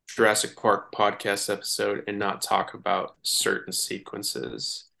Jurassic Park podcast episode and not talk about certain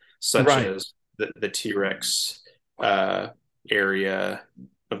sequences, such Right. as the T Rex uh, area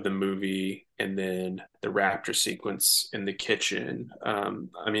of the movie, and then the raptor sequence in the kitchen.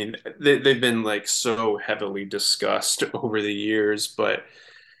 I mean, they've been like so heavily discussed over the years, but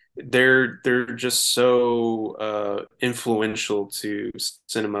they're just so influential to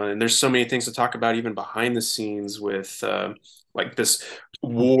cinema, and there's so many things to talk about even behind the scenes with like this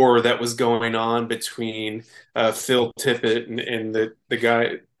war that was going on between Phil Tippett and the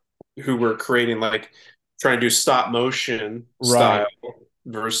guy who were creating like trying to do stop motion style Right.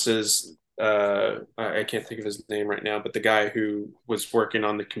 versus I can't think of his name right now, but the guy who was working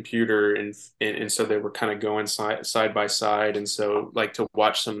on the computer, and so they were kind of going side by side, and so like to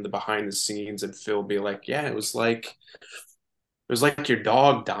watch some of the behind the scenes and Phil be like, yeah, it was like your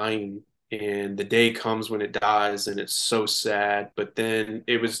dog dying, and the day comes when it dies and it's so sad, but then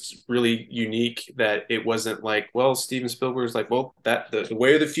it was really unique that it wasn't like, well, Steven Spielberg's like, well, that the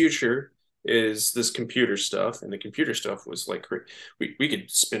way of the future is this computer stuff, and the computer stuff was like we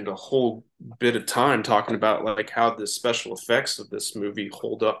could spend a whole bit of time talking about like how the special effects of this movie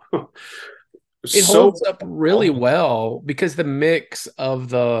hold up. It So holds up really well because the mix of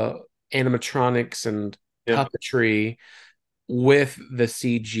the animatronics and yeah, puppetry with the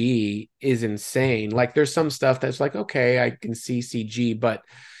CG is insane. Like there's some stuff that's like, okay, I can see CG, but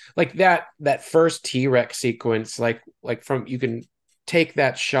like that first T-Rex sequence, like from you can take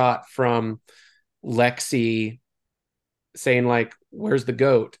that shot from Lexi saying like, where's the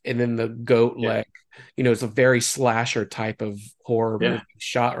goat? And then the goat yeah, leg, it's a very slasher type of horror yeah. movie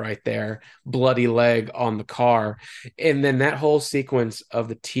shot right there, bloody leg on the car. And then that whole sequence of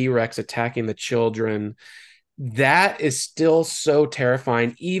the T-Rex attacking the children, that is still so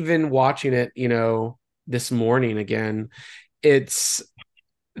terrifying. Even watching it, this morning again, it's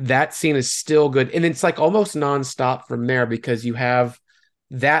that scene is still good. And it's like almost nonstop from there because you have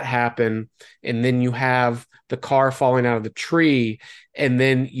that happen, and then you have the car falling out of the tree, and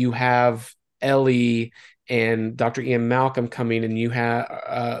then you have Ellie and Dr. Ian Malcolm coming, and you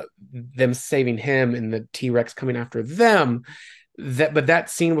have them saving him and the T-Rex coming after them. But that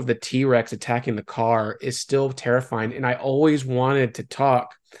scene with the T-Rex attacking the car is still terrifying. And I always wanted to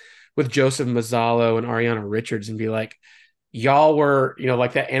talk with Joseph Mazzalo and Ariana Richards and be like, y'all were,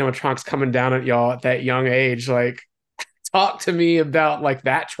 like that animatronics coming down at y'all at that young age. Like, talk to me about like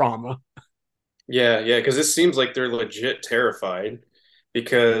that trauma. Yeah, because it seems like they're legit terrified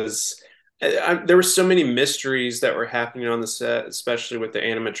because there were so many mysteries that were happening on the set, especially with the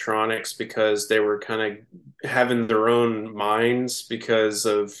animatronics, because they were kind of having their own minds because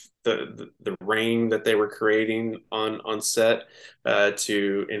of the rain that they were creating on set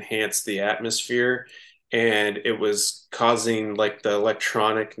to enhance the atmosphere. and it was causing like the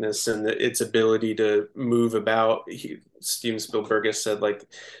electronicness and its ability to move about. Steven Spielberg has said like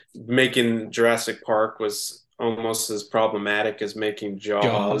making Jurassic Park was almost as problematic as making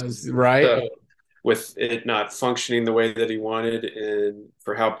Jaws. Jaws, right? So, with it not functioning the way that he wanted, and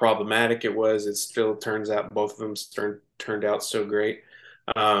for how problematic it was, it still turns out both of them turned out so great.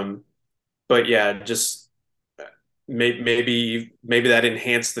 Um, but yeah, just maybe that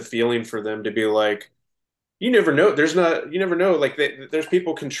enhanced the feeling for them to be like, you never know. You never know. Like there's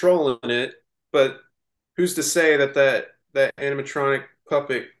people controlling it, but who's to say that that animatronic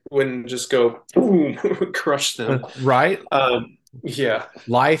puppet wouldn't just go boom, crush them? Right? Yeah,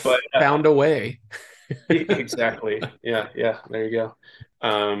 Life but found a way. exactly. Yeah, yeah. There you go.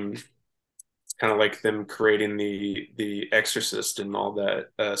 It's kind of like them creating the Exorcist and all that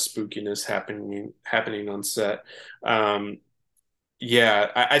spookiness happening on set. Um,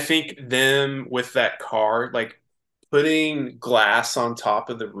 yeah, I think them with that car, like putting glass on top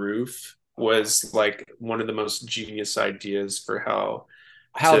of the roof was like one of the most genius ideas for how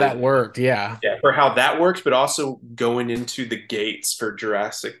How to that worked, yeah. yeah, for how that works, but also going into the gates for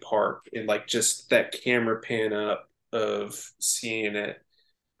Jurassic Park and like just that camera pan up of seeing it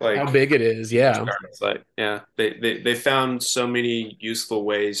How like big it is, yeah. it's like yeah, they found so many useful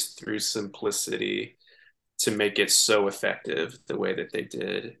ways through simplicity to make it so effective the way that they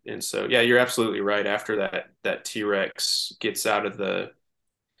did. And so yeah, you're absolutely right. After that T-Rex gets out of the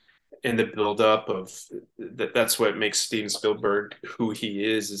in the buildup of that's what makes Steven Spielberg who he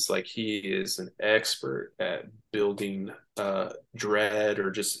is like he is an expert at building dread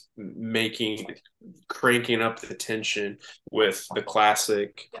or just making cranking up the tension with the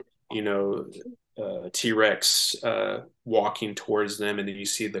classic, you know, T-Rex walking towards them, and then you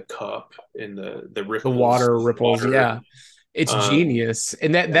see the cup and the The ripples, water ripples, water. yeah. It's Um, genius.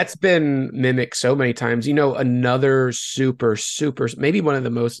 And that yeah, that's been mimicked so many times. You know, another super maybe one of the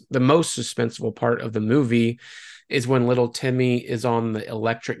most suspenseful part of the movie is when little Timmy is on the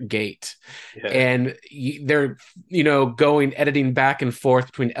electric gate yeah, and they're, going editing back and forth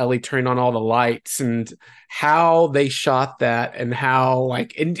between Ellie turning on all the lights and how they shot that and how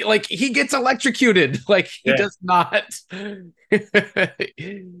like he gets electrocuted. Like he yeah. does not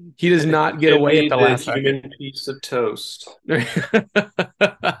he does not get away at Timmy, the the last second. human piece of toast.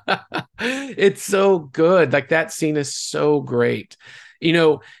 It's so good. Like that scene is so great. You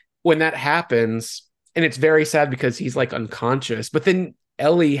know, when that happens, and it's very sad because he's like unconscious, but then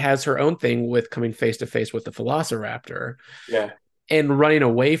Ellie has her own thing with coming face to face with the Velociraptor Yeah, and running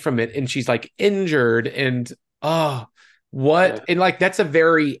away from it. And she's like injured and oh, yeah, what? And like that's a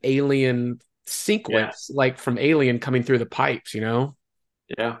very alien yeah, sequence, like from Alien coming through the pipes, you know?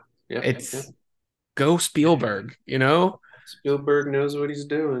 yeah, yeah, yeah. It's go Spielberg, you know? Spielberg knows what he's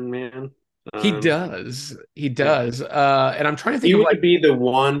doing, man. He Um, does. He yeah. does. And I'm trying to think He of like, would be the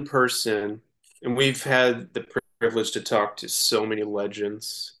one person, and we've had the privilege to talk to so many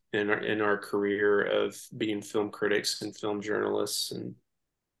legends in our career of being film critics and film journalists, and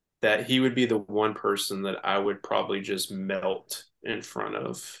that he would be the one person that I would probably just melt in front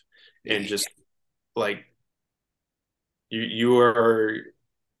of, and just like you are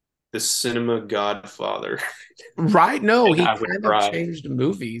the cinema godfather. right? No, And he I would kind of cry. changed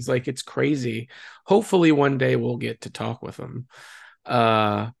movies. Like it's crazy. Hopefully one day we'll get to talk with him.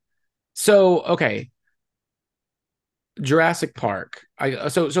 Uh, so okay, Jurassic Park.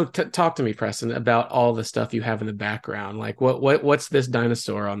 Talk to me, Preston, about all the stuff you have in the background. Like what's this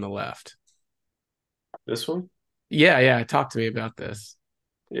dinosaur on the left? This one? Yeah, yeah. Talk to me about this.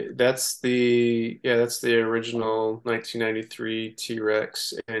 That's the original 1993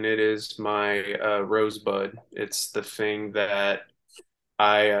 T-Rex, and it is my Rosebud. It's the thing that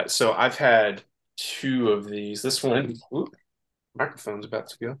so I've had two of these. This one, oop, microphone's about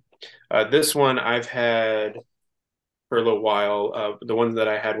to go. This one I've had for a little while. The ones that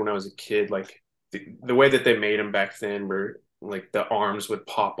I had when I was a kid, like the way that they made them back then were like the arms would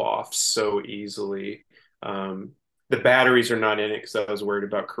pop off so easily. The batteries are not in it because I was worried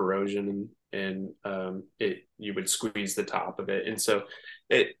about corrosion and it you would squeeze the top of it, and so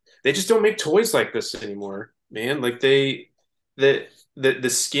it they just don't make toys like this anymore, man. Like the the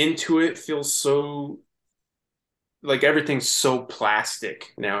skin to it feels so like everything's so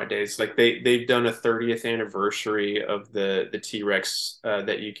plastic nowadays. Like they've done a 30th anniversary of the T-Rex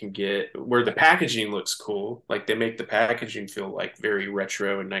that you can get where the packaging looks cool. Like they make the packaging feel like very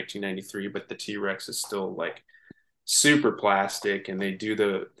retro in 1993, but the T-Rex is still like super plastic, and they do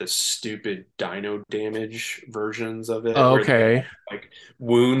the stupid dino damage versions of it where they Okay. have like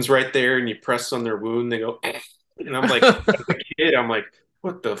wounds right there and you press on their wound, they go and I'm like as a kid, I'm like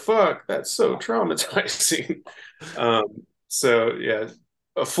what the fuck? That's so traumatizing. Um, so yeah,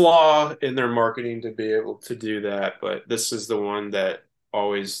 a flaw in their marketing to be able to do that, but this is the one that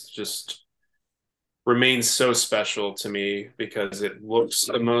always just remains so special to me because it looks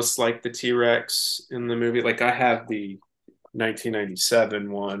the most like the T-Rex in the movie. Like I have the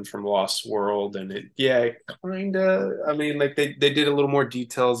 1997 one from Lost World, and kind of. I mean, like they did a little more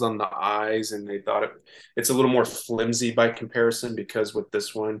details on the eyes, and they thought it's a little more flimsy by comparison because with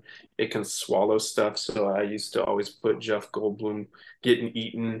this one, it can swallow stuff. So I used to always put Jeff Goldblum getting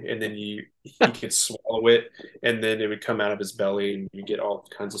eaten, and then he could swallow it, and then it would come out of his belly, and you get all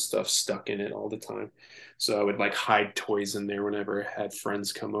kinds of stuff stuck in it all the time. So I would like hide toys in there whenever I had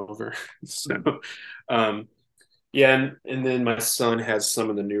friends come over. So. Um, yeah, and then my son has some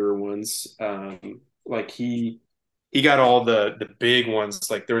of the newer ones. Like he got all the big ones.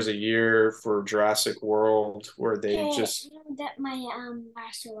 Like there was a year for Jurassic World where they just that my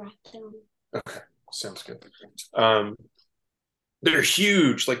Velociraptor. okay, sounds good. Um, they're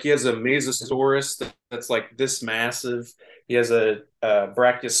huge. Like he has a Mesosaurus that's like this massive. He has a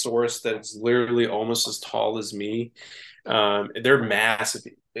Brachiosaurus that's literally almost as tall as me. They're massive.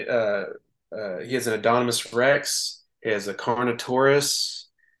 Uh, he has an Adonis Rex. He has a Carnotaurus,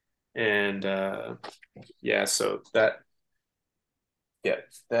 and yeah. So yeah,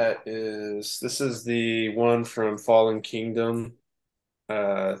 this is the one from Fallen Kingdom.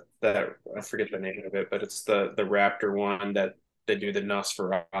 That I forget the name of it, but it's the raptor one that they do the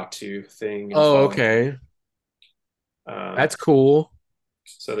Nosferatu thing in Oh, Fallen. okay. Um, That's cool.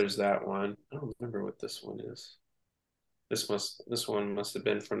 so there's that one. I don't remember what this one is. This one must have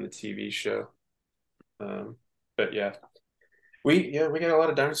been from the TV show. But yeah, we got a lot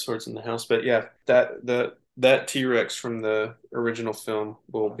of dinosaurs in the house. But yeah, that T-Rex from the original film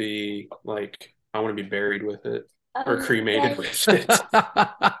will be like I want to be buried with it or cremated with it.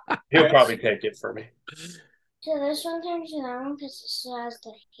 He'll probably take it for me. So this one turns to that one because it still has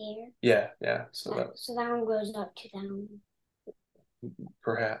the hair. Yeah. So that one goes up to that one.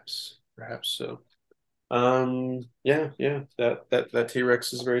 Perhaps so. Yeah. That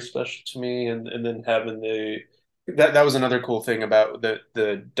T-Rex is very special to me, and then having that was another cool thing about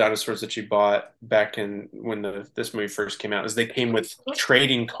the dinosaurs that you bought back in when this movie first came out is they came with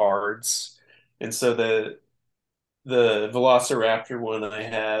trading cards, and so the Velociraptor one I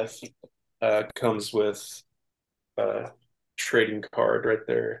have comes with a trading card right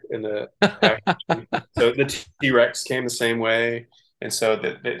there in the package. So the T-Rex came the same way, and so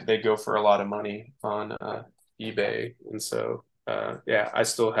they go for a lot of money on eBay, and so yeah, I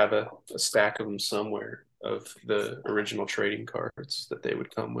still have a stack of them somewhere of the original trading cards that they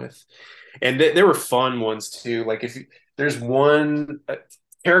would come with, and there were fun ones too. Like if there's one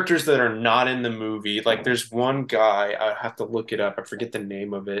characters that are not in the movie, like there's one guy I have to look it up. I forget the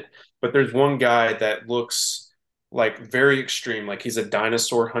name of it, but there's one guy that looks like very extreme. Like he's a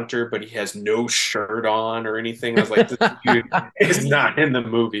dinosaur hunter, but he has no shirt on or anything. I was like, this dude is not in the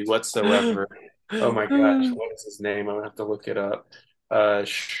movie whatsoever. Oh my gosh, what is his name? I'm gonna have to look it up.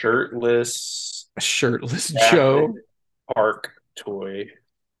 Shirtless Joe. Park toy.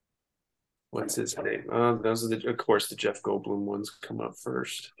 What's his name? Those are of course, the Jeff Goldblum ones come up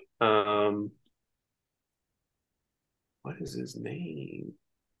first. What is his name?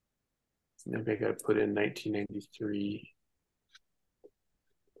 Maybe I got to put in 1993.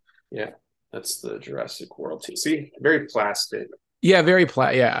 Yeah, that's the Jurassic World team. See, very plastic. Yeah,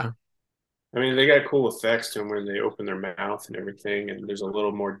 yeah. I mean, they got cool effects to them when they open their mouth and everything, and there's a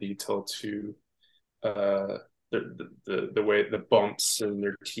little more detail to the way the bumps and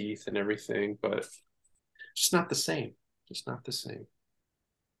their teeth and everything, but just not the same. Just not the same.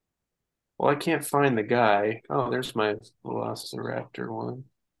 Well, I can't find the guy. Oh, there's my Velociraptor one.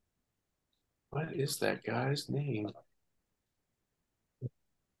 What is that guy's name?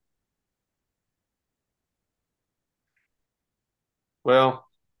 Well,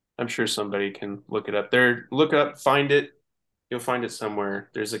 I'm sure somebody can look it up. Look up, find it. You'll find it somewhere.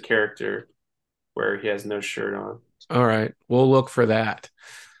 There's a character where he has no shirt on. All right, we'll look for that.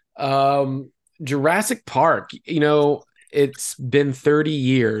 Jurassic Park, it's been 30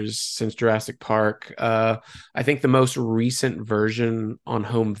 years since Jurassic Park. I think the most recent version on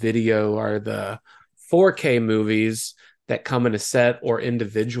home video are the 4K movies that come in a set or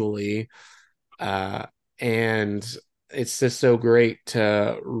individually. And it's just so great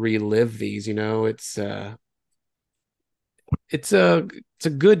to relive these, it's a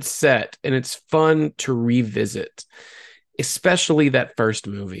good set and it's fun to revisit, especially that first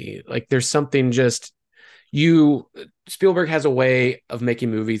movie. Like there's something just Spielberg has a way of making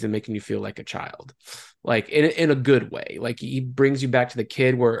movies and making you feel like a child, like in a good way. Like he brings you back to the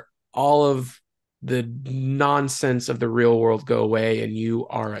kid where all of the nonsense of the real world go away and you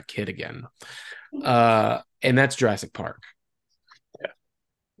are a kid again. And that's Jurassic Park.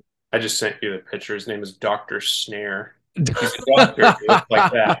 I just sent you the picture. His name is Dr. Snare. He's a doctor. He looks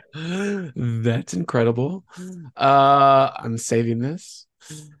like that. That's incredible. I'm saving this.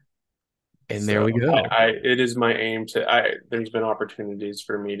 And there we go. It is my aim to. There's been opportunities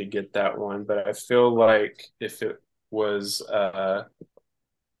for me to get that one, but I feel like if it was,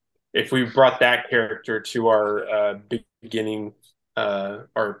 if we brought that character to our beginning,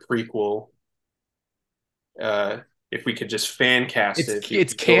 our prequel, if we could just fan cast it,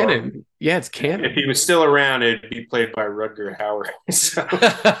 it's canon. Yeah, it's canon. If he was still around, it'd be played by Rutger Hauer. So.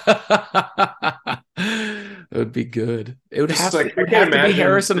 It would be good. It would Just have, like, to, it would I can't have to be imagine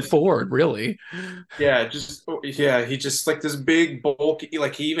Harrison just- Ford, really. Yeah, he just like this big bulky,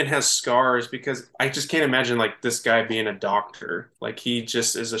 like he even has scars because I just can't imagine like this guy being a doctor. Like he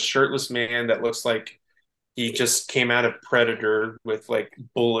just is a shirtless man that looks like he just came out of Predator with like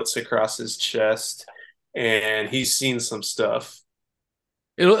bullets across his chest, and he's seen some stuff.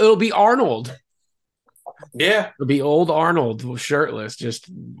 It'll be Arnold. Yeah, It'll be old Arnold shirtless, just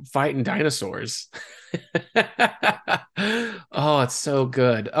fighting dinosaurs. Oh, it's so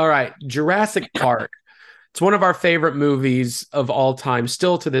good. All right, Jurassic Park. It's one of our favorite movies of all time,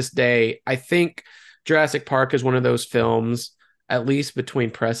 still to this day. I think Jurassic Park is one of those films, at least between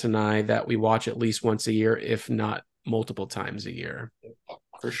Press and I, that we watch at least once a year, if not multiple times a year.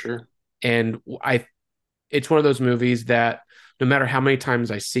 for sure. And it's one of those movies that no matter how many times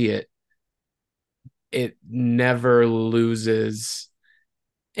I see it, it never loses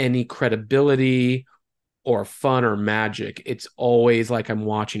any credibility or fun or magic. It's always like I'm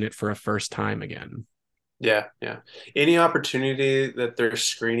watching it for a first time again. Yeah, yeah. Any opportunity that they're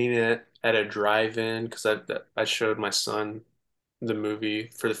screening it at a drive-in, because I showed my son the movie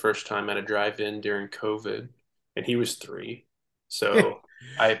for the first time at a drive-in during COVID, and he was 3. So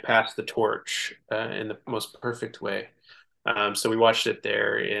I passed the torch in the most perfect way. So we watched it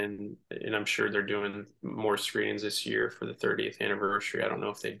there, and I'm sure they're doing more screenings this year for the 30th anniversary. I don't know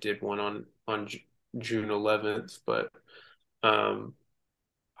if they did one on June 11th, but um,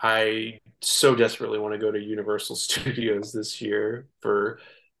 I so desperately want to go to Universal Studios this year for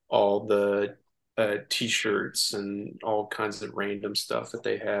all the t-shirts and all kinds of random stuff that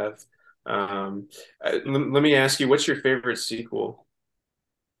they have. Let me ask you, what's your favorite sequel?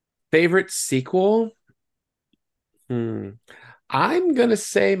 Favorite sequel? I'm going to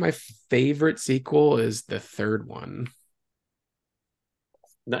say my favorite sequel is the third one.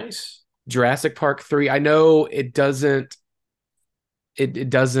 Nice. Jurassic Park 3. I know it doesn't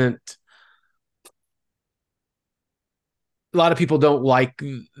a lot of people don't like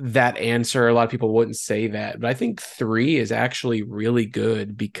that answer. A lot of people wouldn't say that, but I think 3 is actually really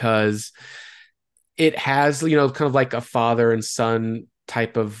good because it has, kind of like a father and son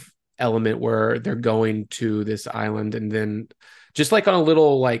type of element where they're going to this island and then just like on a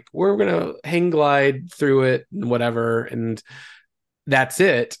little, like, we're going to hang glide through it and whatever. And that's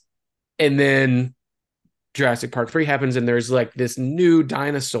it. And then Jurassic Park 3 happens and there's like this new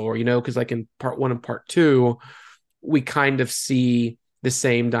dinosaur, because like in part 1 and part 2, we kind of see the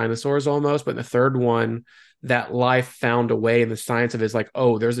same dinosaurs almost, but in the third one, that life found a way, and the science of it is like,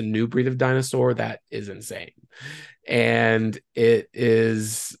 oh, there's a new breed of dinosaur that is insane. And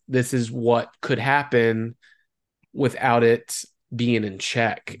this is what could happen without it being in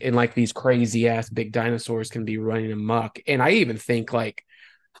check. And like these crazy ass big dinosaurs can be running amok. And I even think like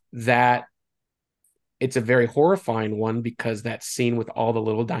that it's a very horrifying one because that scene with all the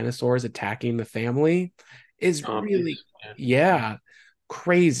little dinosaurs attacking the family is really, yeah,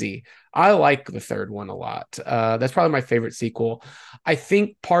 crazy. I like the third one a lot. That's probably my favorite sequel. I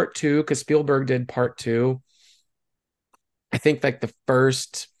think part 2, because Spielberg did part 2. I think like the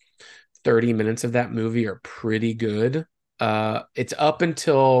first 30 minutes of that movie are pretty good. It's up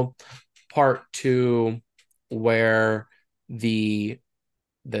until part 2 where the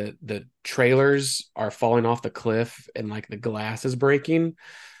trailers are falling off the cliff and like the glass is breaking.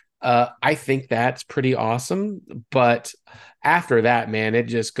 I think that's pretty awesome. But after that, man, it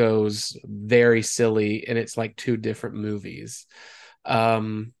just goes very silly and it's like 2 different movies.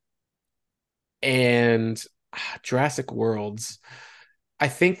 And Jurassic Worlds, I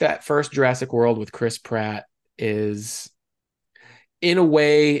think that first Jurassic World with Chris Pratt is, in a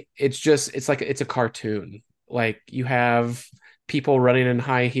way, it's like it's a cartoon. Like you have people running in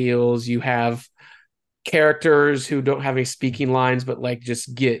high heels, you have characters who don't have any speaking lines, but like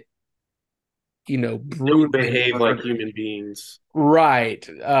just get Don't brutally behave like murdered. human beings. Right.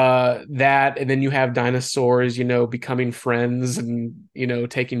 That, and then you have dinosaurs, becoming friends and,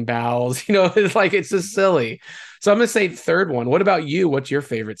 taking bows. It's like it's just silly. So I'm gonna say third one. What about you? What's your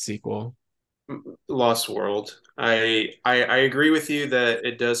favorite sequel? Lost World. I agree with you that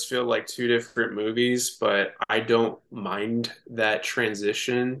it does feel like two different movies, but I don't mind that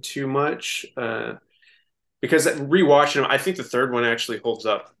transition too much. Because rewatching them, I think the third one actually holds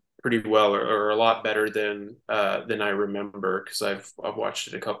up pretty well, or a lot better than I remember, because I've watched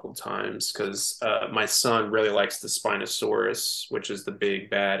it a couple of times. Because my son really likes the Spinosaurus, which is the big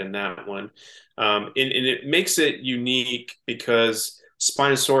bad in that one, and it makes it unique because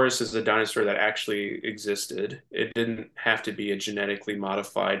Spinosaurus is a dinosaur that actually existed. It didn't have to be a genetically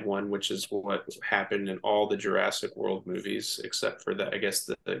modified one, which is what happened in all the Jurassic World movies, except for I guess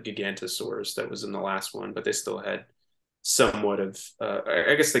the Gigantosaurus that was in the last one, but they still had somewhat of,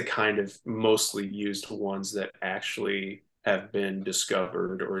 I guess they kind of mostly used ones that actually have been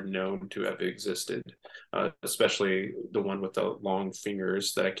discovered or known to have existed, especially the one with the long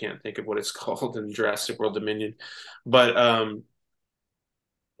fingers that I can't think of what it's called in Jurassic World Dominion. But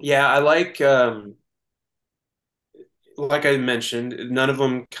yeah, I like I mentioned, none of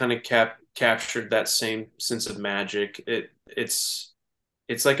them kind of captured that same sense of magic.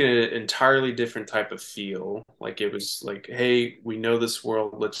 It's like an entirely different type of feel. Like it was like, hey, we know this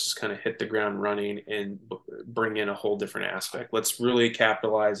world. Let's just kind of hit the ground running and bring in a whole different aspect. Let's really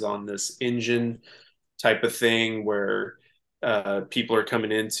capitalize on this engine type of thing where people are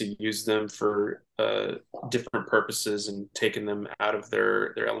coming in to use them for different purposes and taking them out of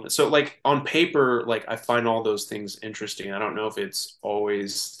their element. So like on paper, like I find all those things interesting. I don't know if it's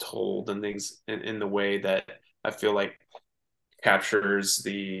always told and things in the way that I feel like captures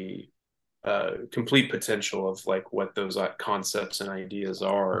the complete potential of like what those concepts and ideas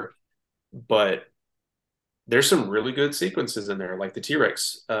are. But there's some really good sequences in there, like the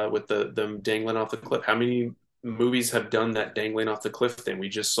T-Rex with them dangling off the cliff. How many movies have done that dangling off the cliff thing? We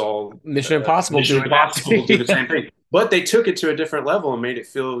just saw Mission Impossible Mission doing that. Impossible do the same thing, but they took it to a different level and made it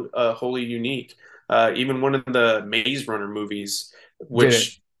feel wholly unique. Even one of the Maze Runner movies, Did it?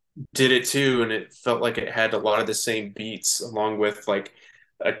 which did it too, and it felt like it had a lot of the same beats, along with like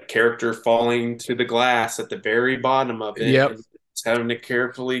a character falling to the glass at the very bottom of it Yep. and having to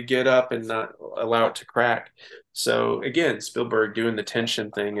carefully get up and not allow it to crack. So again, Spielberg doing the tension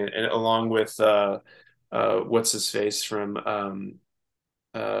thing, and along with what's his face from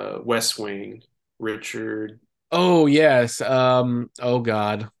West Wing, Richard. Oh yes. Oh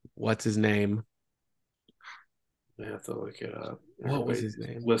God. What's his name? I have to look it up. What was Everybody his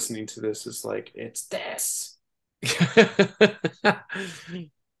name? listening to this is like, it's this.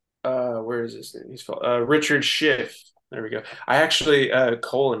 Where is his name? He's Richard Schiff. There we go. I actually,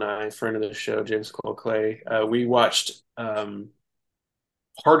 Cole and I, friend of the show, James Cole Clay, we watched Hardcore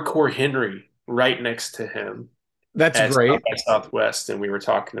Henry right next to him That's at South great. by Southwest, and we were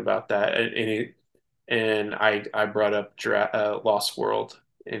talking about that, and I brought up Lost World,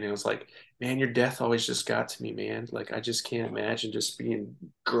 and it was like, man, your death always just got to me, man. Like I just can't imagine just being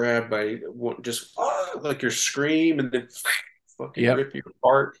grabbed by just like your scream and then fucking Yep. rip you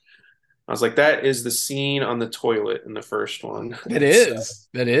apart. I was like, that is the scene on the toilet in the first one. That is.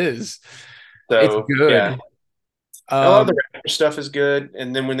 That is. It's So yeah, good. a lot of the Um, Raptor stuff is good,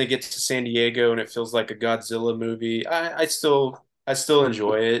 and then when they get to San Diego and it feels like a Godzilla movie, I still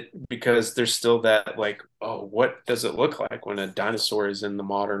enjoy it because there's still that like, oh, what does it look like when a dinosaur is in the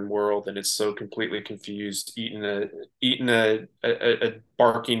modern world and it's so completely confused, eating a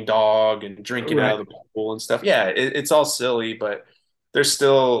barking dog and drinking right. out of the pool and stuff. Yeah, it's all silly, but there's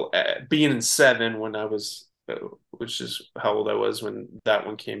still being in seven when I was, which is how old I was when that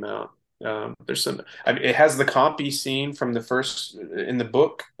one came out. There's some. I mean, it has the compy scene from the first in the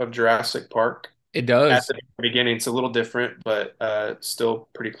book of Jurassic Park It at does. the beginning. It's a little different, but still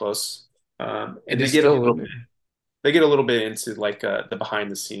pretty close. It And is still a little bit. they get a little bit into like the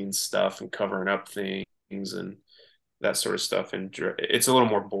behind the scenes stuff and covering up things and that sort of stuff. And it's a little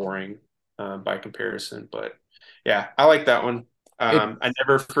more boring by comparison, but yeah, I like that one. It I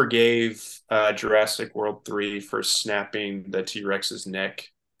never forgave Jurassic World 3 for snapping the T Rex's neck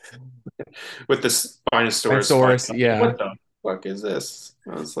with the Spinosaurus fight. Dinosaurus, yeah. What the fuck is this?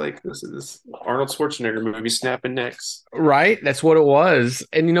 I was like, this is this Arnold Schwarzenegger movie snapping necks. Right? That's what it was.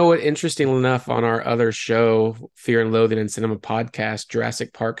 And you know what? Interesting enough, on our other show, Fear and Loathing in Cinema podcast,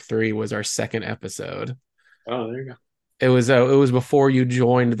 Jurassic Park 3 was our second episode. Oh, there you go. It was before you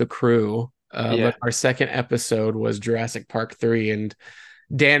joined the crew. Yeah. But our second episode was Jurassic Park 3, and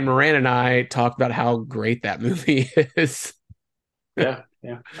Dan Moran and I talked about how great that movie is. Yeah.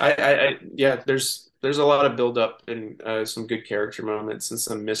 Yeah. There's a lot of build up and some good character moments and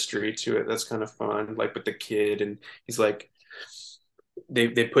some mystery to it. That's kind of fun. Like with the kid, and he's like,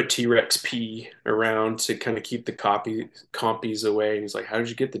 they put T-Rex pee around to kind of keep the compies away. And he's like, "How did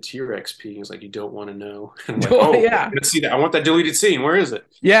you get the T-Rex pee?" He's like, "You don't want to know." And I'm like, Oh "Oh, yeah. let's see that. I want that deleted scene. Where is it?"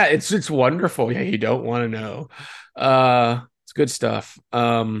 Yeah, it's wonderful. Yeah, you don't want to know. It's good stuff.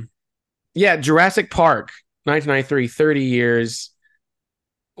 Yeah, Jurassic Park, 1993, 30 years.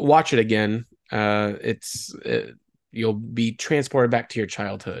 Watch it again. You'll be transported back to your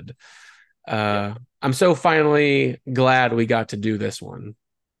childhood. Yeah. I'm so finally glad we got to do this one.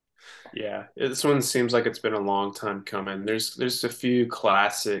 Yeah, this one seems like it's been a long time coming. There's a few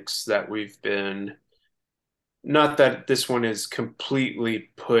classics that we've been, not that this one is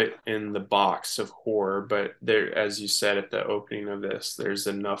completely put in the box of horror, but there, as you said at the opening of this, there's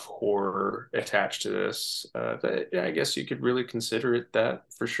enough horror attached to this that yeah, I guess you could really consider it that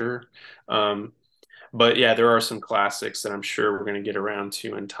for sure. Um, but yeah, there are some classics that I'm sure we're going to get around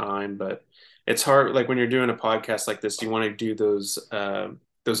to in time. But it's hard, like when you're doing a podcast like this, you want to do those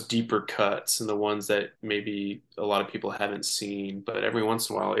deeper cuts and the ones that maybe a lot of people haven't seen. But every once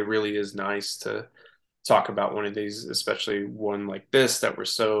in a while, it really is nice to talk about one of these, especially one like this that we're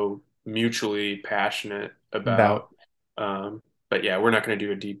so mutually passionate About about. But yeah, we're not going to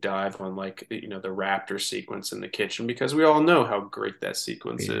do a deep dive on like the raptor sequence in the kitchen because we all know how great that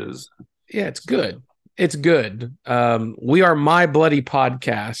sequence is. yeah, it's So good. It's good. We are My Bloody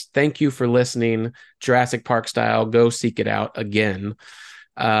Podcast. Thank you for listening. Jurassic Park style. Go seek it out again.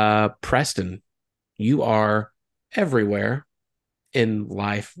 Preston, you are everywhere in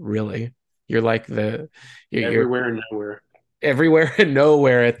life, really. You're like you're everywhere and nowhere. everywhere and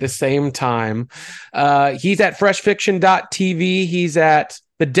nowhere at the same time. He's at freshfiction.tv. He's at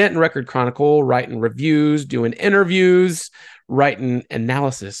the Denton Record Chronicle, writing reviews, doing interviews, writing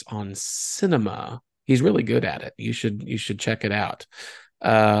analysis on cinema. He's really good at it. You should check it out.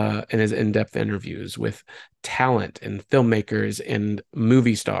 And his in-depth interviews with talent and filmmakers and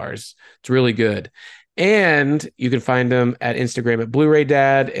movie stars. It's really good. And you can find him at Instagram at Blu-ray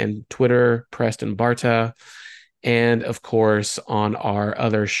Dad and Twitter, Preston Barta. And of course, on our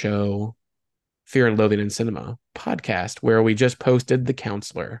other show, Fear and Loathing in Cinema podcast, where we just posted The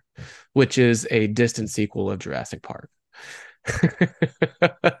Counselor, which is a distant sequel of Jurassic Park.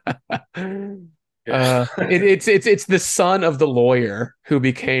 It's the son of the lawyer who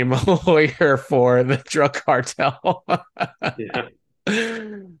became a lawyer for the drug cartel. Yeah.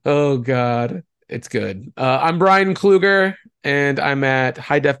 Oh God, it's good. I'm Brian Kluger, and I'm at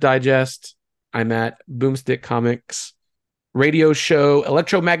High Def Digest. I'm at Boomstick Comics radio show,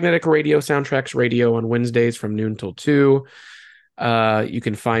 Electromagnetic Radio Soundtracks Radio on Wednesdays from noon till 2. You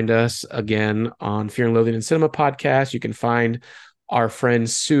can find us again on Fear and Loathing in Cinema podcast. You can find our friend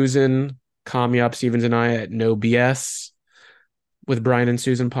Susan Kamyop Stevens and I at No BS with Brian and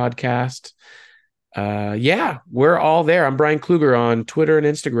Susan podcast. Yeah, we're all there. I'm Brian Kluger on Twitter and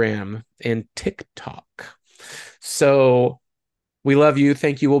Instagram and TikTok. So we love you.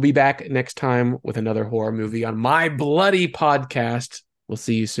 Thank you. We'll be back next time with another horror movie on My Bloody Podcast. We'll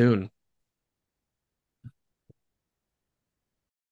see you soon.